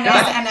the madness.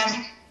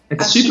 Yeah.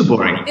 It's super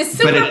boring. It's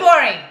super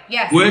boring.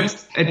 Yes.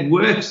 It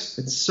works.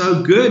 It's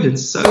so good.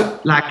 It's so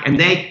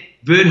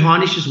Vern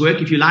Harnish's work.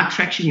 If you like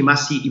Traction, you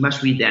must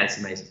read that. It's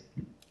amazing.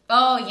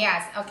 Oh,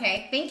 yes.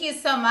 Okay. Thank you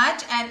so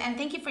much. And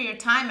thank you for your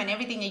time and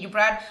everything that you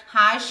brought.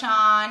 Hi,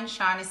 Sean.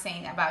 Sean is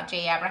saying about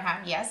Jay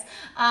Abraham. Yes.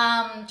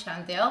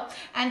 Sean Dill.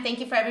 And thank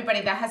you for everybody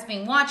that has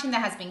been watching,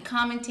 that has been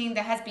commenting,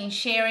 that has been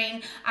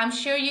sharing. I'm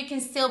sure you can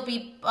still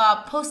be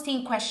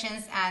posting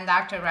questions, and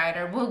Dr.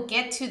 Rieder will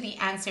get to the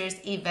answers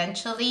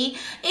eventually.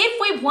 If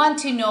we want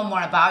to know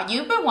more about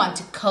you, we want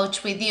to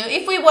coach with you.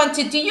 If we want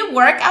to, do you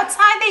work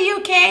outside the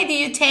UK? Do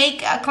you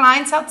take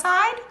clients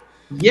outside?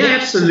 Yeah,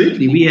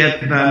 absolutely. We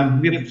have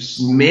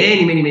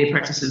many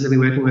practices that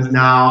we're working with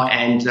now,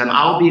 and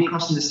I'll be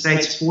across in the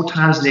States 4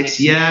 times next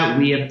year.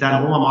 We have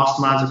done all our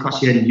masterminds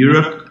across here in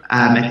Europe.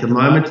 At the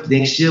moment,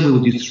 next year we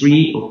will do 2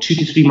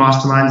 to 3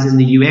 masterminds in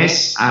the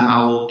US.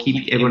 I will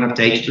keep everyone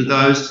updated with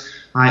those.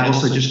 I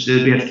also just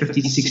did, we had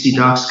 50 to 60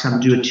 docs come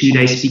do a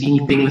 2-day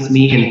speaking thing with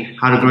me and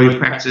how to grow your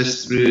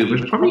practice through. It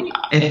was probably,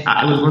 it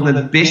was one of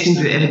the best things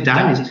we've ever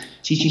done, is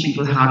teaching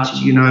people how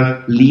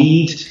to,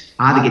 lead,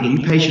 either get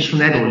new patients from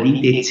that or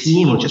lead their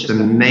team, or just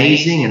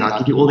amazing. And I'll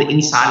give you all the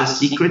insider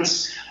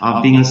secrets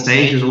of being on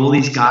stage with all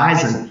these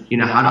guys, and,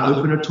 how to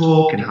open a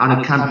talk and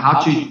how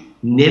to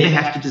never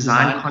have to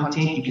design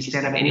content. You can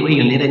stand up anywhere.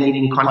 You'll never need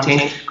any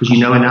content because you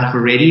know enough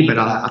already, but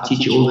I'll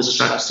teach you all the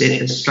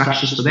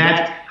structures for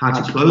that, how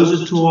to close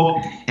a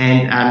talk,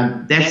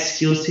 and that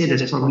skill set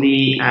has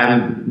probably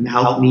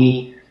helped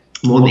me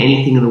more than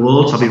anything in the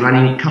world. So I'll be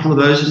running a couple of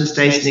those in the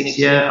States next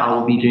year. I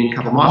will be doing a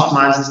couple of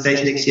masterminds in the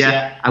States next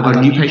year. I've got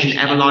a new patient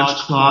avalanche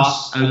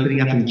class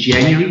opening up in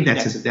January.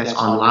 That's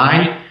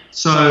online.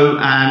 So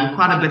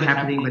quite a bit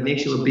happening, but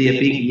next year will be a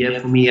big year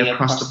for me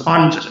across the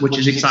pond, which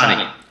is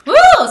exciting. Woo!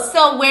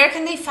 So where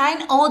can they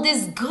find all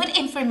this good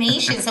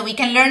information so we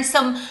can learn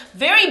some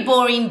very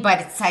boring but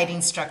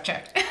exciting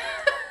structure?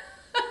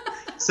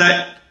 So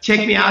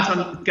check me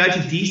out go to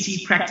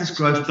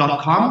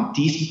dcpracticegrowth.com,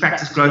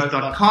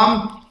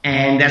 dcpracticegrowth.com,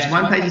 and that's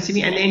one page to see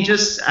me. And then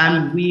just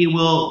we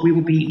will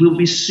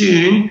be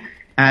soon.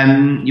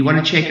 You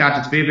want to check out,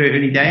 it's very, very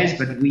early days,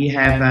 but we've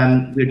got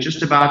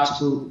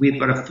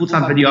a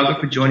full-time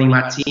videographer joining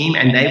my team,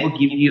 and they will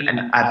give you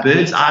a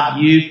bird's eye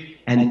view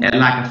and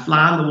like a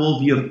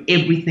fly-on-the-wall view of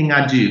everything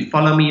I do.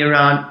 Follow me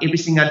around,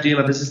 everything I do in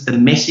my business, the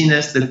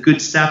messiness, the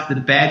good stuff, the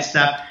bad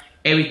stuff,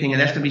 everything,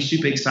 and that's going to be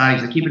super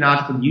exciting. So keep an eye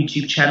out for the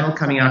YouTube channel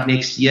coming out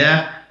next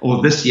year,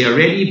 or this year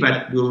already,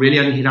 but we'll really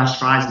only hit our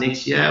strides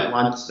next year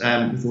once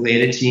with all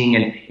the editing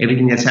and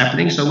everything that's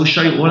happening. So we'll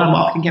show you all our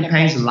marketing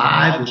campaigns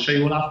live. We'll show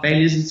you all our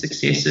failures and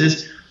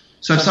successes.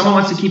 So if someone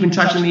wants to keep in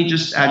touch with me,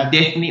 just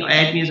definitely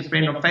add me as a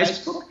friend on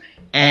Facebook,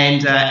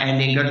 and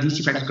then go to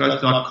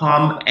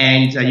dcpracticegrowth.com,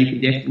 and you can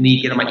definitely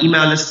get on my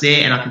email list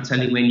there, and I can tell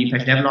you when new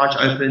patient avalanche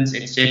opens,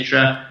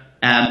 etc.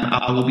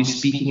 I will be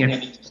speaking at,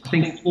 I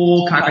think,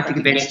 4 chiropractic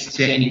events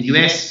here in the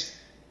US.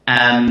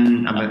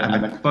 I'm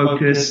at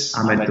Focus,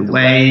 I'm at The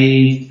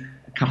Wave,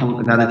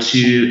 another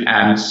 2.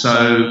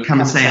 So come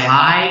and say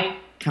hi,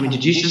 come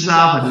introduce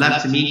yourself. I'd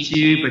love to meet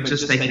you, but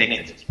just stay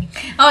connected.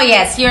 Oh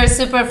yes, you're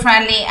super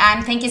friendly,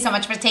 and thank you so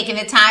much for taking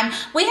the time.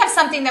 We have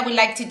something that we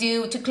like to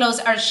do to close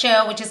our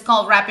show, which is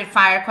called rapid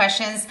fire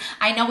questions.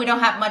 I know we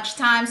don't have much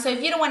time, so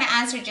if you don't want to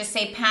answer, just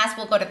say pass.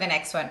 We'll go to the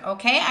next one.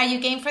 Okay? Are you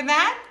game for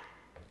that?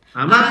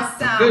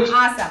 Awesome.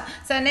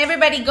 So then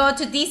everybody go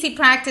to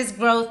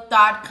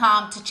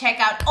dcpracticegrowth.com to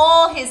check out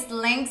all his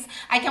links.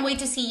 I can't wait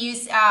to see you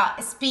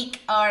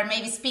speak, or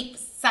maybe speak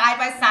side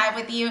by side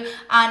with you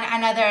on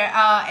another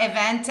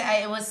event.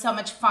 It was so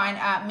much fun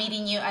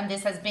meeting you, and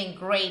this has been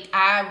great.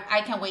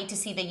 I can't wait to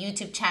see the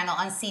YouTube channel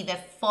and see the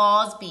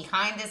falls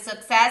behind the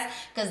success,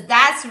 because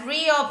that's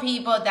real,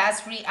 people.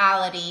 That's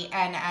reality,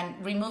 and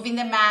removing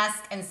the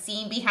mask and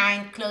seeing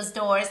behind closed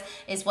doors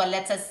is what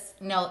lets us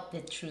know the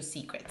true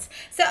secrets.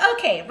 So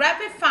okay,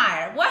 rapid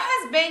fire. What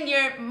has been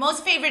your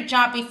most favorite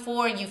job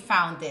before you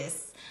found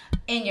this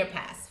in your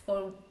past?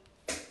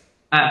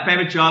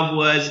 Favorite job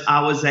was,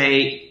 I was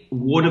a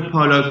water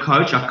polo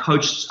coach. I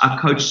coached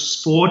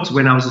sports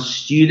when I was a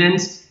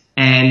student,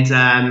 and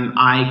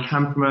I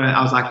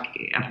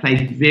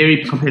played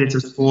very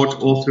competitive sport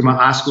all through my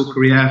high school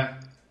career.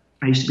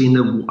 I used to be in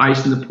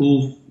the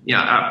pool,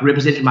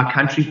 representing my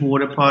country for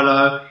water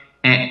polo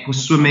and for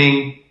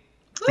swimming,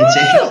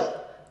 etc.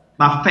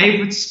 My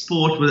favorite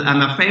sport was,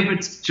 my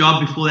favorite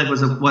job before that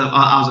was I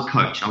was a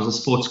coach. I was a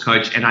sports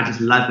coach, and I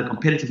just loved the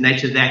competitive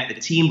nature of that, the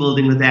team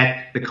building with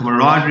that, the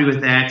camaraderie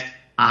with that.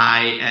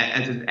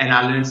 And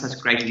I learned such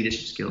great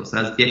leadership skills. So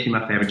that's definitely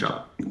my favorite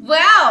job.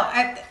 Wow,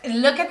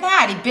 look at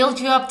that. It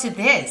built you up to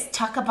this.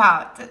 Talk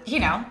about,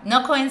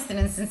 no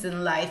coincidences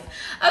in life.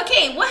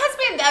 Okay, what has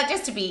been,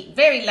 just to be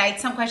very light,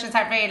 some questions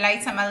are very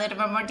light, some a little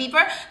bit more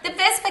deeper, the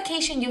best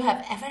vacation you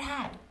have ever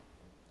had?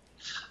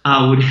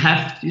 I would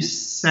have to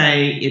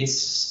say it's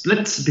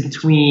split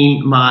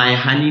between my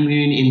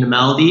honeymoon in the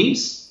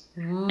Maldives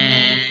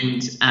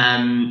and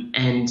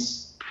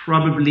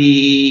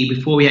probably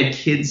before we had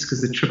kids,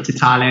 because the trip to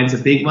Thailand is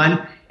a big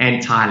one,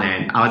 and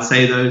Thailand. I would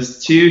say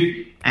those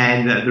 2.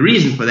 And the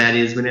reason for that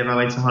is whenever I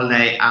went to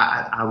holiday,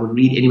 I would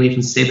read anywhere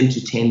from 7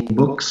 to 10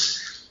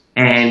 books.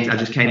 And I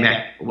just came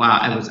back,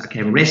 I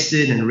came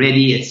rested and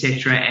ready,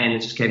 etc. And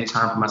it just gave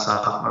time for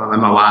myself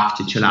and my wife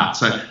to chill out.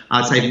 So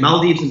I would say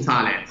Maldives and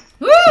Thailand.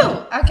 Woo!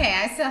 Okay,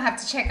 I still have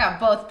to check out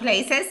both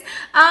places.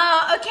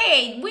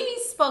 Okay, we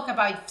spoke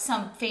about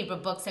some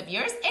favorite books of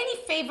yours. Any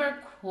favorite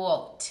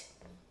quote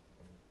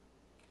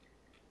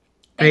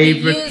that you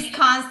use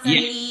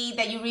constantly,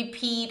 that you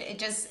repeat? It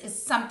just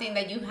is something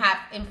that you have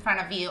in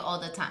front of you all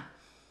the time.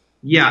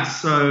 Yeah,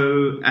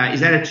 so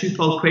is that a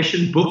twofold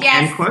question, book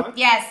and quote?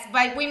 Yes,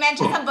 but we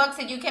mentioned some books,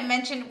 and you can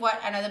mention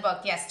another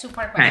book. Yes,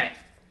 2-part question.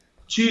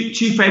 Okay.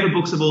 Two favorite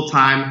books of all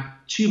time,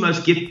 2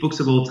 most gift books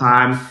of all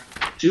time,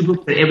 2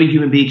 books that every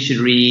human being should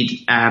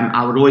read.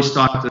 I would always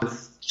start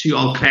with 2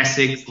 old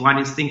classics. One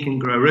is Think and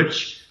Grow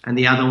Rich, and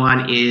the other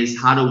one is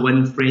How to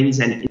Win Friends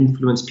and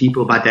Influence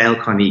People by Dale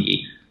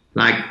Carnegie.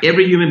 Like,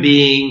 every human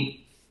being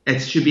It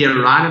should be a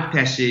rite of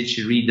passage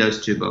to read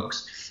those two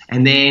books.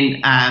 And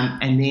then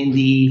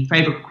the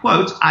favorite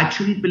quote, I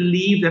truly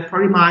believe that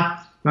probably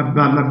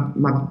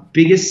my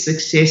biggest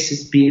success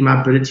has been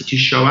my ability to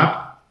show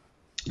up.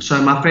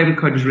 So my favorite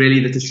quote is really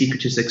that the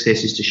secret to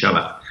success is to show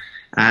up.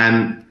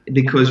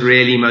 Because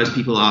really most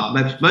people are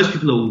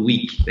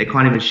weak. They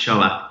can't even show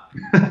up.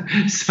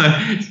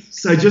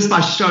 so just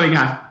by showing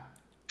up,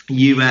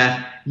 you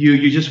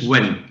just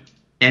win.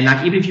 And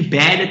like, even if you're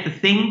bad at the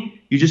thing,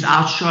 you just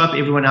show up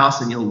everyone else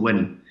and you'll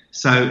win.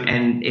 So,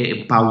 and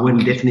by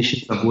win,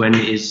 definition of win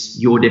is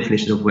your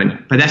definition of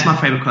win. But that's my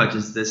favorite quote,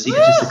 is the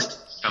secret to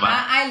success.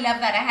 I love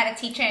that. I had a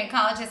teacher in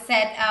college that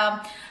said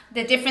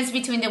the difference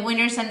between the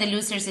winners and the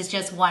losers is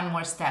just one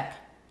more step.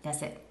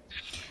 That's it.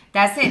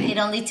 That's it. It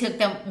only took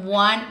them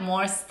one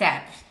more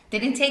step.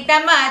 Didn't take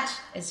that much.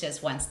 It's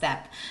just one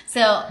step.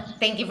 So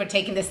thank you for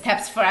taking the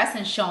steps for us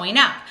and showing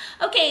up.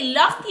 Okay,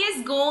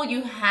 loftiest goal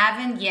you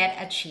haven't yet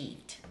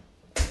achieved.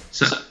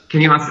 So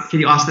can you ask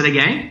that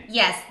again?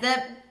 Yes,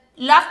 the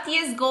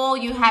loftiest goal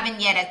you haven't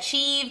yet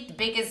achieved, the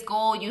biggest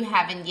goal you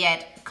haven't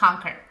yet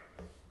conquered.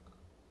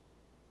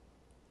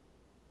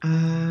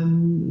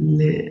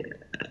 The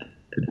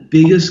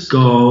biggest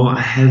goal I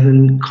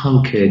haven't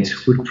conquered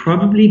would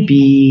probably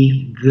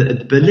be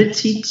the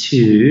ability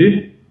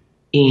to,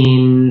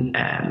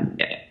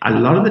 a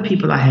lot of the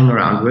people I hang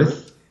around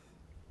with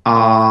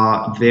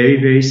are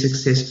very, very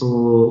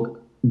successful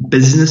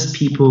business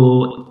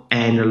people,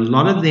 and a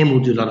lot of them will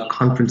do a lot of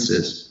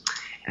conferences.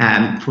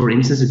 For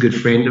instance, a good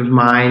friend of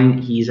mine,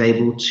 he's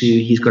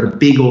got a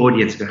big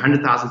audience, got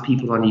 100,000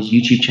 people on his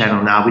YouTube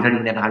channel now. We don't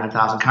even have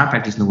 100,000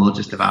 chiropractors in the world,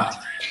 just about.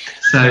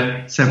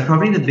 So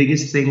probably the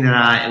biggest thing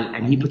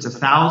and he puts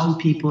 1,000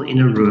 people in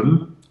a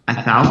room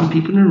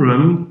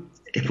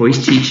for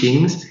his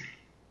teachings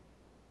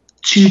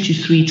 2 to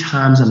 3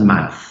 times a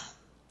month.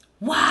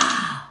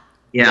 Wow.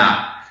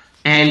 Yeah.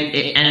 And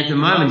at the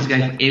moment, he's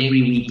going for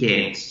every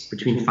weekend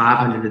between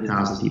 500 and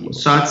 1,000 people.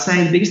 So I'd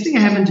say the biggest thing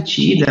I haven't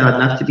achieved that I'd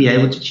love to be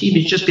able to achieve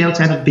is just be able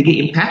to have a bigger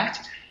impact.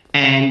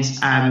 And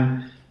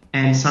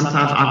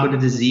sometimes I've got a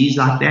disease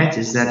like that,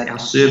 is that I'll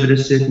serve at a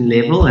certain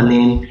level and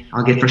then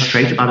I'll get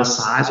frustrated by the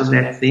size of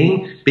that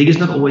thing. Big is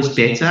not always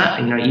better.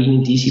 Even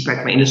in DC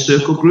Practice, my inner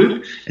circle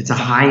group, it's a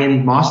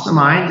high-end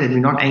mastermind, and we're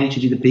not aiming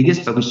to do the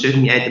biggest, but we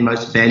certainly add the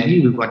most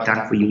value. We've got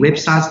done for your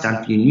websites,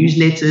 done for your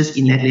newsletters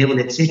in that level,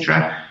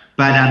 etc.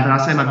 But I'll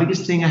say my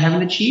biggest thing I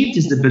haven't achieved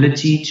is the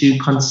ability to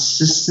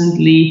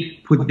consistently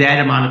put that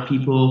amount of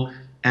people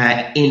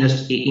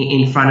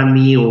in front of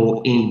me,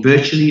 or in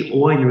virtually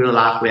or in real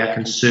life, where I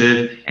can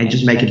serve and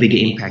just make a bigger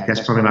impact. That's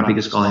probably my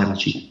biggest goal I haven't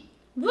achieved.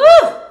 Woo!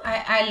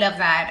 I love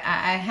that.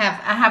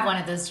 I have one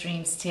of those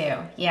dreams too.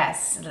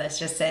 Yes, let's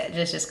just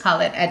call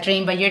it a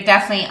dream. But you're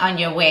definitely on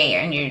your way,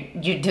 and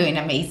you're doing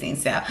amazing.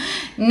 So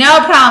no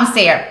problems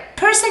there.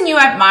 Person you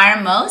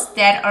admire most,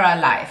 dead or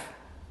alive?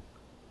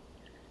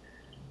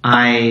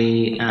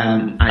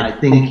 I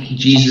think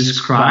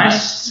Jesus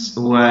Christ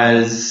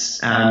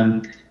was,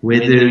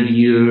 whether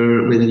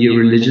you're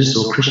religious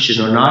or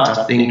Christian or not,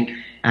 I think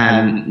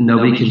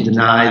nobody can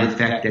deny the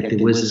fact that there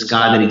was this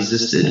guy that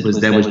existed,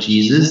 that was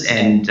Jesus,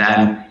 and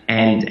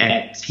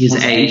at his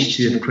age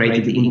to have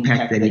created the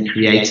impact that he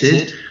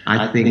created,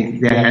 I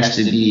think that has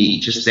to be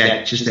just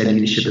that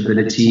leadership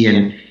ability,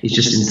 and it's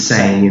just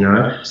insane,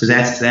 So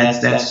that's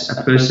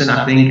a person.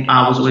 I think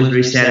I was always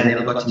very sad I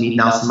never got to meet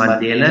Nelson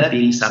Mandela,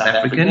 being South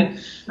African.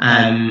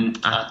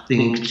 I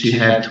think to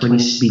have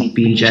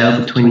be in jail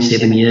for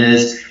 27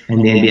 years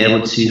and then be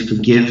able to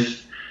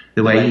forgive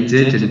the way he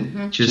did,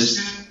 and just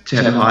to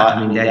have a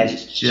heart, that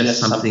is just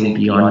something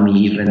beyond me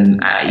even,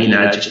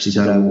 just to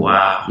go,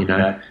 wow,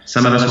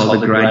 Some of us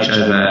hold a grudge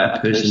over a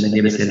person that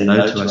never said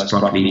hello to us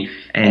properly,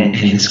 and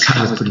this guy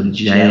was put in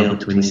jail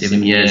for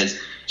 27 years.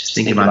 Just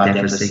think about that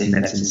for a second.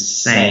 That's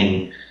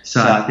insane.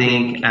 So I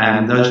think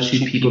those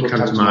two people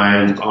come to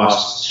mind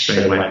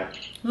straight away.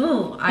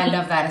 Ooh, I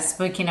love that.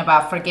 Speaking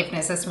about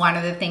forgiveness, is one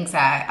of the things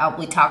that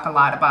we talk a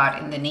lot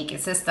about in the Naked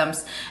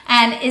Systems.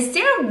 And is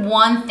there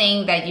one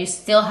thing that you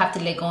still have to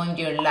let go in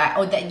your life,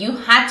 or that you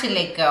had to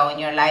let go in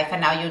your life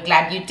and now you're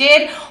glad you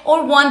did,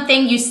 or one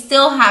thing you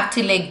still have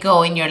to let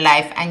go in your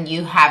life and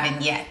you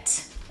haven't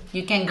yet?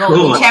 You can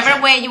go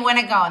whichever way you want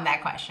to go on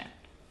that question.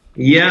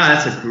 Yeah,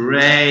 that's a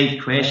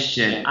great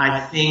question. I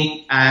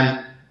think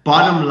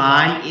bottom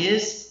line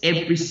is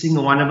every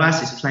single one of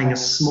us is playing a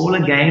smaller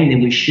game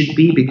than we should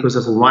be because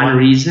of one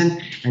reason,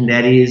 and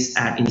that is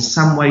in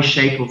some way,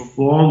 shape or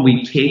form,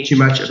 we care too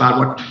much about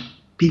what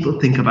people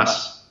think of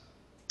us.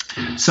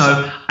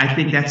 So I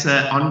think that's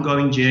an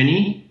ongoing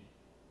journey.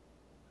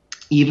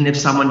 Even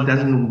someone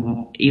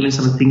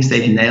thinks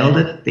they've nailed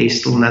it, there's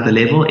still another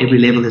level. Every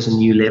level is a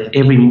new level.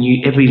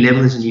 Every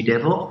level is a new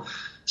devil.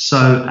 So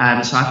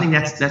I think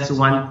that's the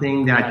one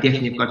thing that I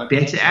definitely have got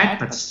better at,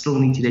 but still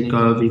need to let go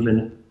of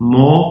even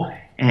more.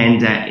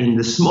 And in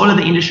the smaller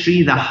the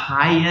industry, the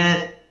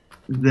higher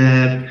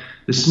the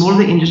smaller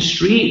the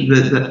industry,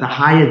 the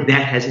higher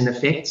that has an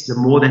effect, the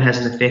more that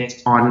has an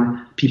effect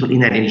on people in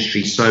that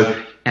industry.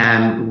 So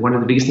one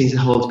of the biggest things that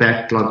holds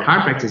back a lot of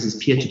chiropractors is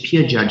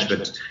peer-to-peer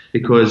judgment,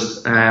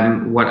 because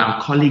what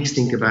our colleagues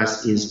think of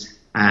us is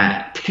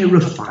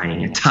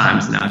terrifying at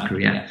times in our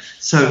career.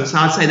 So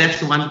I'd say that's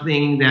the one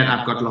thing that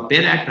I've got a lot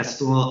better at, but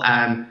still,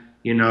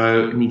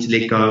 need to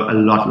let go a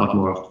lot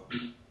more of.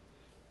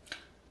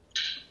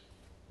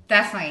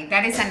 Definitely.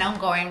 That is an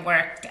ongoing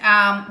work.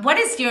 What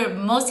is your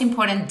most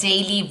important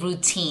daily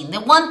routine?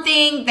 The one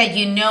thing that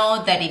you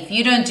know that if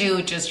you don't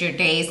do, just your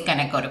day is going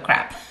to go to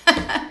crap.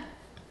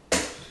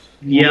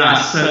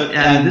 Yeah, so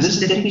this has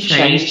definitely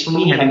changed for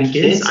me having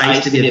kids. I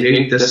used to be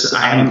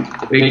I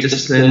am very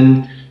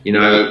disciplined,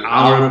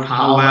 hour of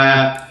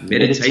power,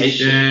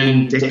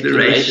 meditation,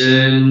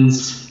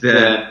 declarations,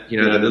 the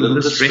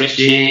little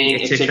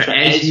stretching, etc.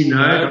 As you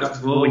know,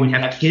 Dr. Paul, when you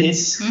have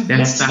kids,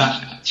 that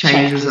stuff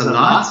changes a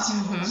lot.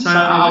 So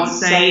I would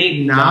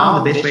say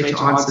now the best way to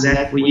answer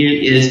that for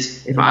you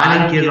is if I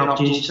don't get an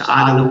opportunity to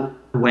either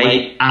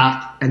wake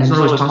up, and it's not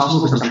always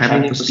possible because I'm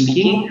traveling for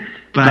speaking,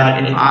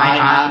 but if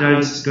I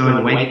don't go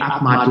and wake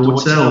up my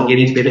daughter or get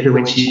into bed with her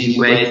when she's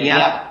waking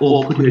up,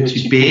 or put her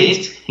to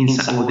bed in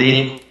some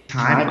their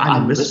time, if I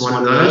miss one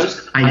of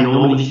those, I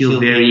normally feel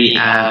very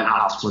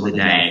out for the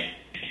day.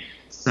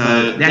 So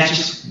that's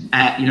just,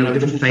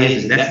 different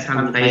phases. That's the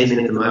kind of phase I'm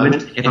in at the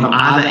moment. If I'm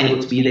either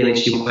able to be there when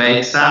she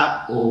wakes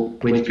up or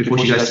before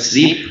she goes to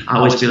sleep, I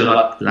always feel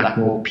a lot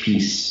more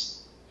peace.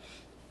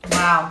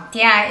 Wow.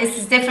 Yeah,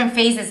 it's different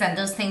phases and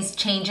those things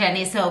change, and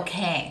it's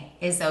okay.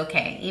 It's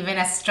okay. Even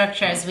as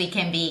structured as we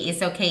can be,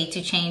 it's okay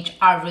to change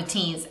our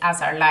routines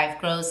as our life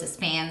grows,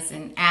 expands,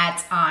 and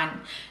adds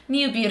on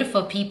new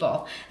beautiful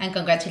people. And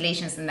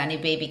congratulations on that new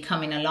baby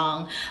coming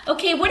along.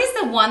 Okay, what is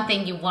the one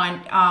thing you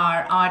want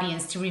our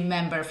audience to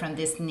remember from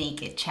this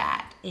naked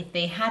chat? If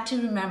they had to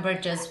remember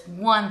just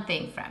one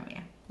thing from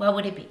you, what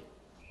would it be?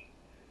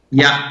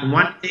 Yeah,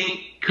 one thing.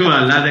 Cool.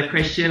 I love that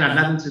question. I'd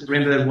love them to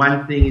remember that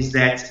one thing is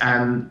that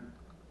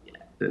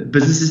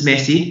business is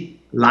messy.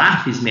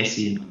 Life is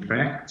messy, in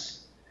fact.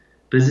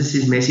 Business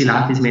is messy.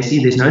 Life is messy.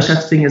 There's no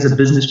such thing as a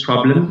business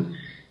problem.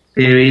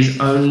 There is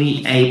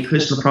only a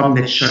personal problem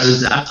that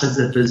shows up as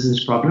a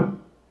business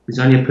problem. There's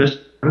only a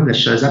personal problem that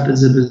shows up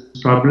as a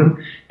business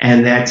problem,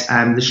 and that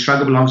the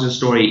struggle belongs to the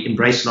story.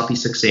 Embrace sloppy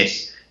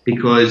success,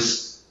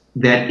 because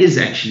that is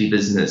actually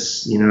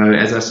business.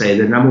 As I say,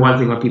 the number one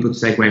thing I want people to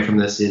take away from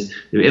this is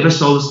whoever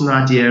sold us an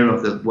idea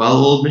of the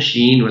well-oiled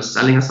machine was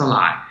selling us a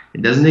lie.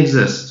 It doesn't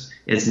exist.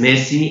 It's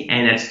messy,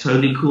 and it's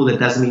totally cool. That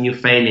doesn't mean you're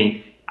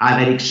failing. I've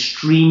had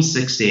extreme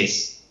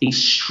success.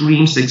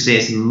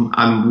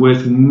 I'm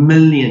worth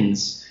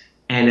millions,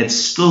 and it's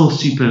still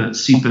super,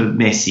 super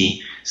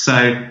messy.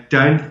 So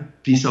don't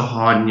be so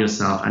hard on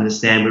yourself.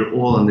 Understand we're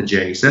all on the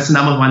journey. So that's the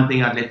number one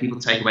thing I'd let people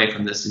take away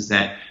from this, is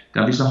that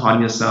don't be so hard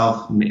on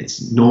yourself.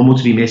 It's normal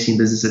to be messy in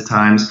business at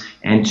times,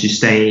 and to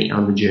stay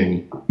on the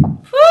journey.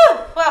 Whew,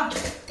 well,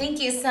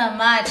 thank you so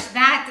much.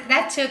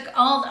 That took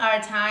all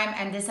our time,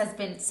 and this has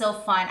been so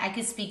fun. I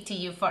could speak to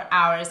you for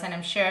hours, and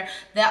I'm sure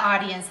the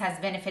audience has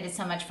benefited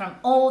so much from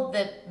all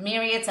the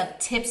myriads of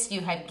tips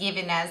you have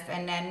given us,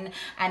 and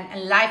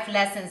life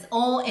lessons,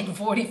 all in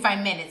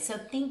 45 minutes. So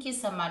thank you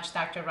so much,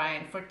 Dr.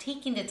 Ryan, for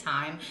taking the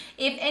time.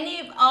 If any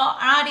of our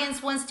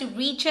audience wants to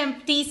reach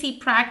him,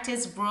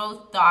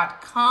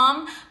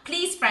 dcpracticegrowth.com.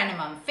 Please friend him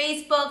on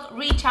Facebook.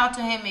 Reach out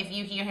to him if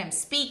you hear him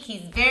speak.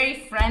 He's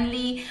very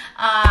friendly,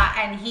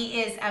 and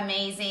he is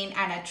amazing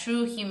and a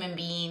true human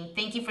being.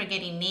 Thank you for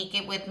getting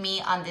naked with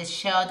me on this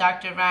show,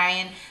 Dr.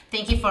 Ryan.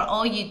 Thank you for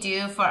all you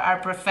do for our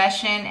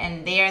profession,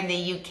 and there in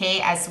the UK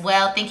as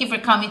well. Thank you for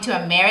coming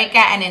to America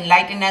and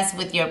enlightening us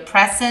with your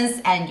presence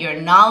and your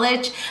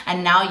knowledge,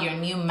 and now your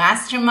new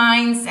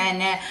masterminds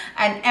and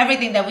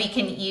everything that we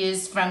can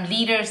use from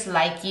leaders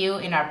like you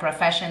in our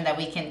profession, that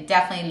we can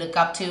definitely look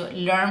up to,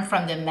 learn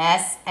from the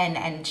mess,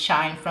 and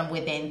shine from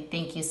within.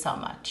 Thank you so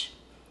much.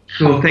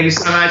 Cool. Thank you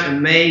so much.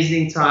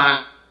 Amazing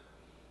time.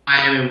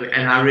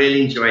 And I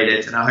really enjoyed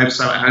it, and I hope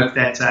so. I hope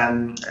that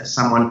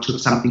someone took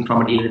something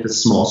from it, even if it's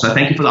small. So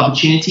thank you for the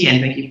opportunity, and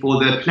thank you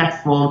for the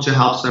platform to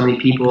help so many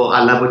people.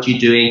 I love what you're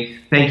doing.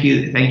 Thank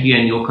you,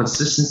 and your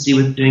consistency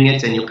with doing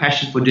it, and your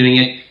passion for doing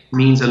it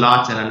means a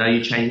lot, and I know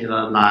you're changing a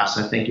lot of lives.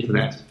 So thank you for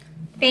that.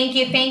 Thank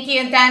you.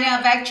 And Daniel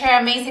Vector,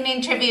 amazing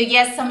interview.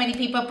 Yes, so many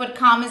people put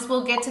comments.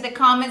 We'll get to the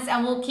comments,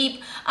 and we'll keep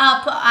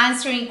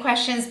answering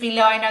questions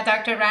below. I know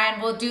Dr.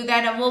 Ryan will do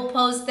that, and we'll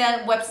post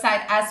the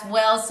website as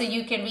well so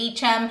you can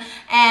reach him.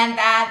 And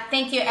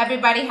thank you,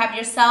 everybody. Have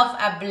yourself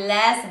a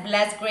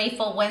blessed,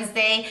 grateful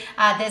Wednesday.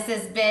 This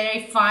is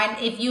very fun.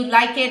 If you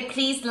like it,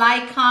 please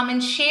like,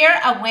 comment, share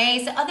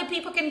away so other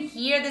people can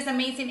hear this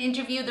amazing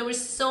interview. There were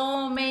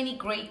so many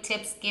great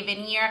tips given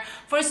here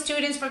for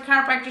students, for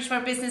chiropractors, for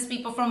business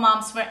people, for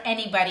moms, for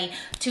anybody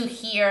to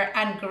hear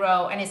and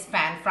grow and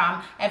expand from.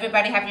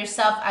 Everybody have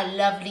yourself a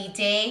lovely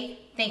day.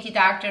 Thank you,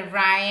 Dr.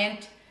 Ryan,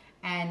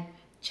 and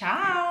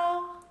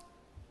ciao.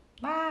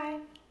 Bye.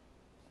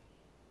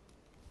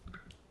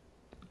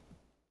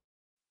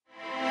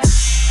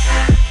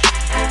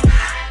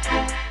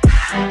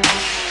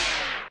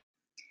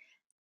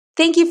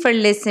 Thank you for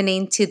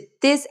listening to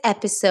this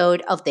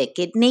episode of the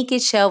Get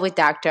Naked Show with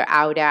Dr.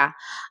 Auda.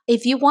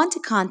 If you want to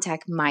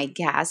contact my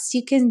guests,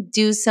 you can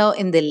do so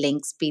in the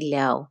links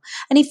below.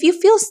 And if you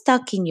feel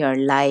stuck in your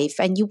life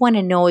and you want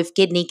to know if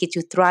Get Naked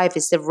to Thrive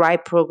is the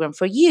right program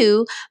for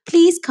you,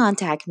 please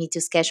contact me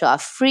to schedule a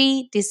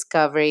free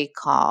discovery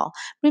call.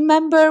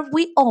 Remember,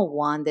 we all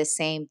want the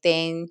same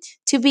thing: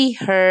 to be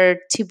heard,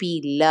 to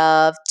be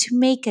loved, to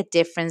make a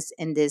difference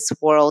in this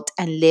world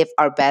and live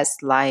our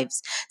best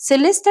lives. So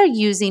let's start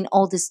using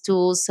all these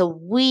tools so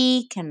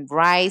we can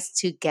rise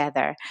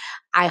together.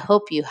 I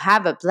hope you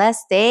have a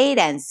blessed day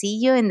and see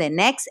you in the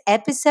next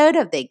episode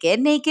of the Get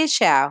Naked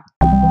Show.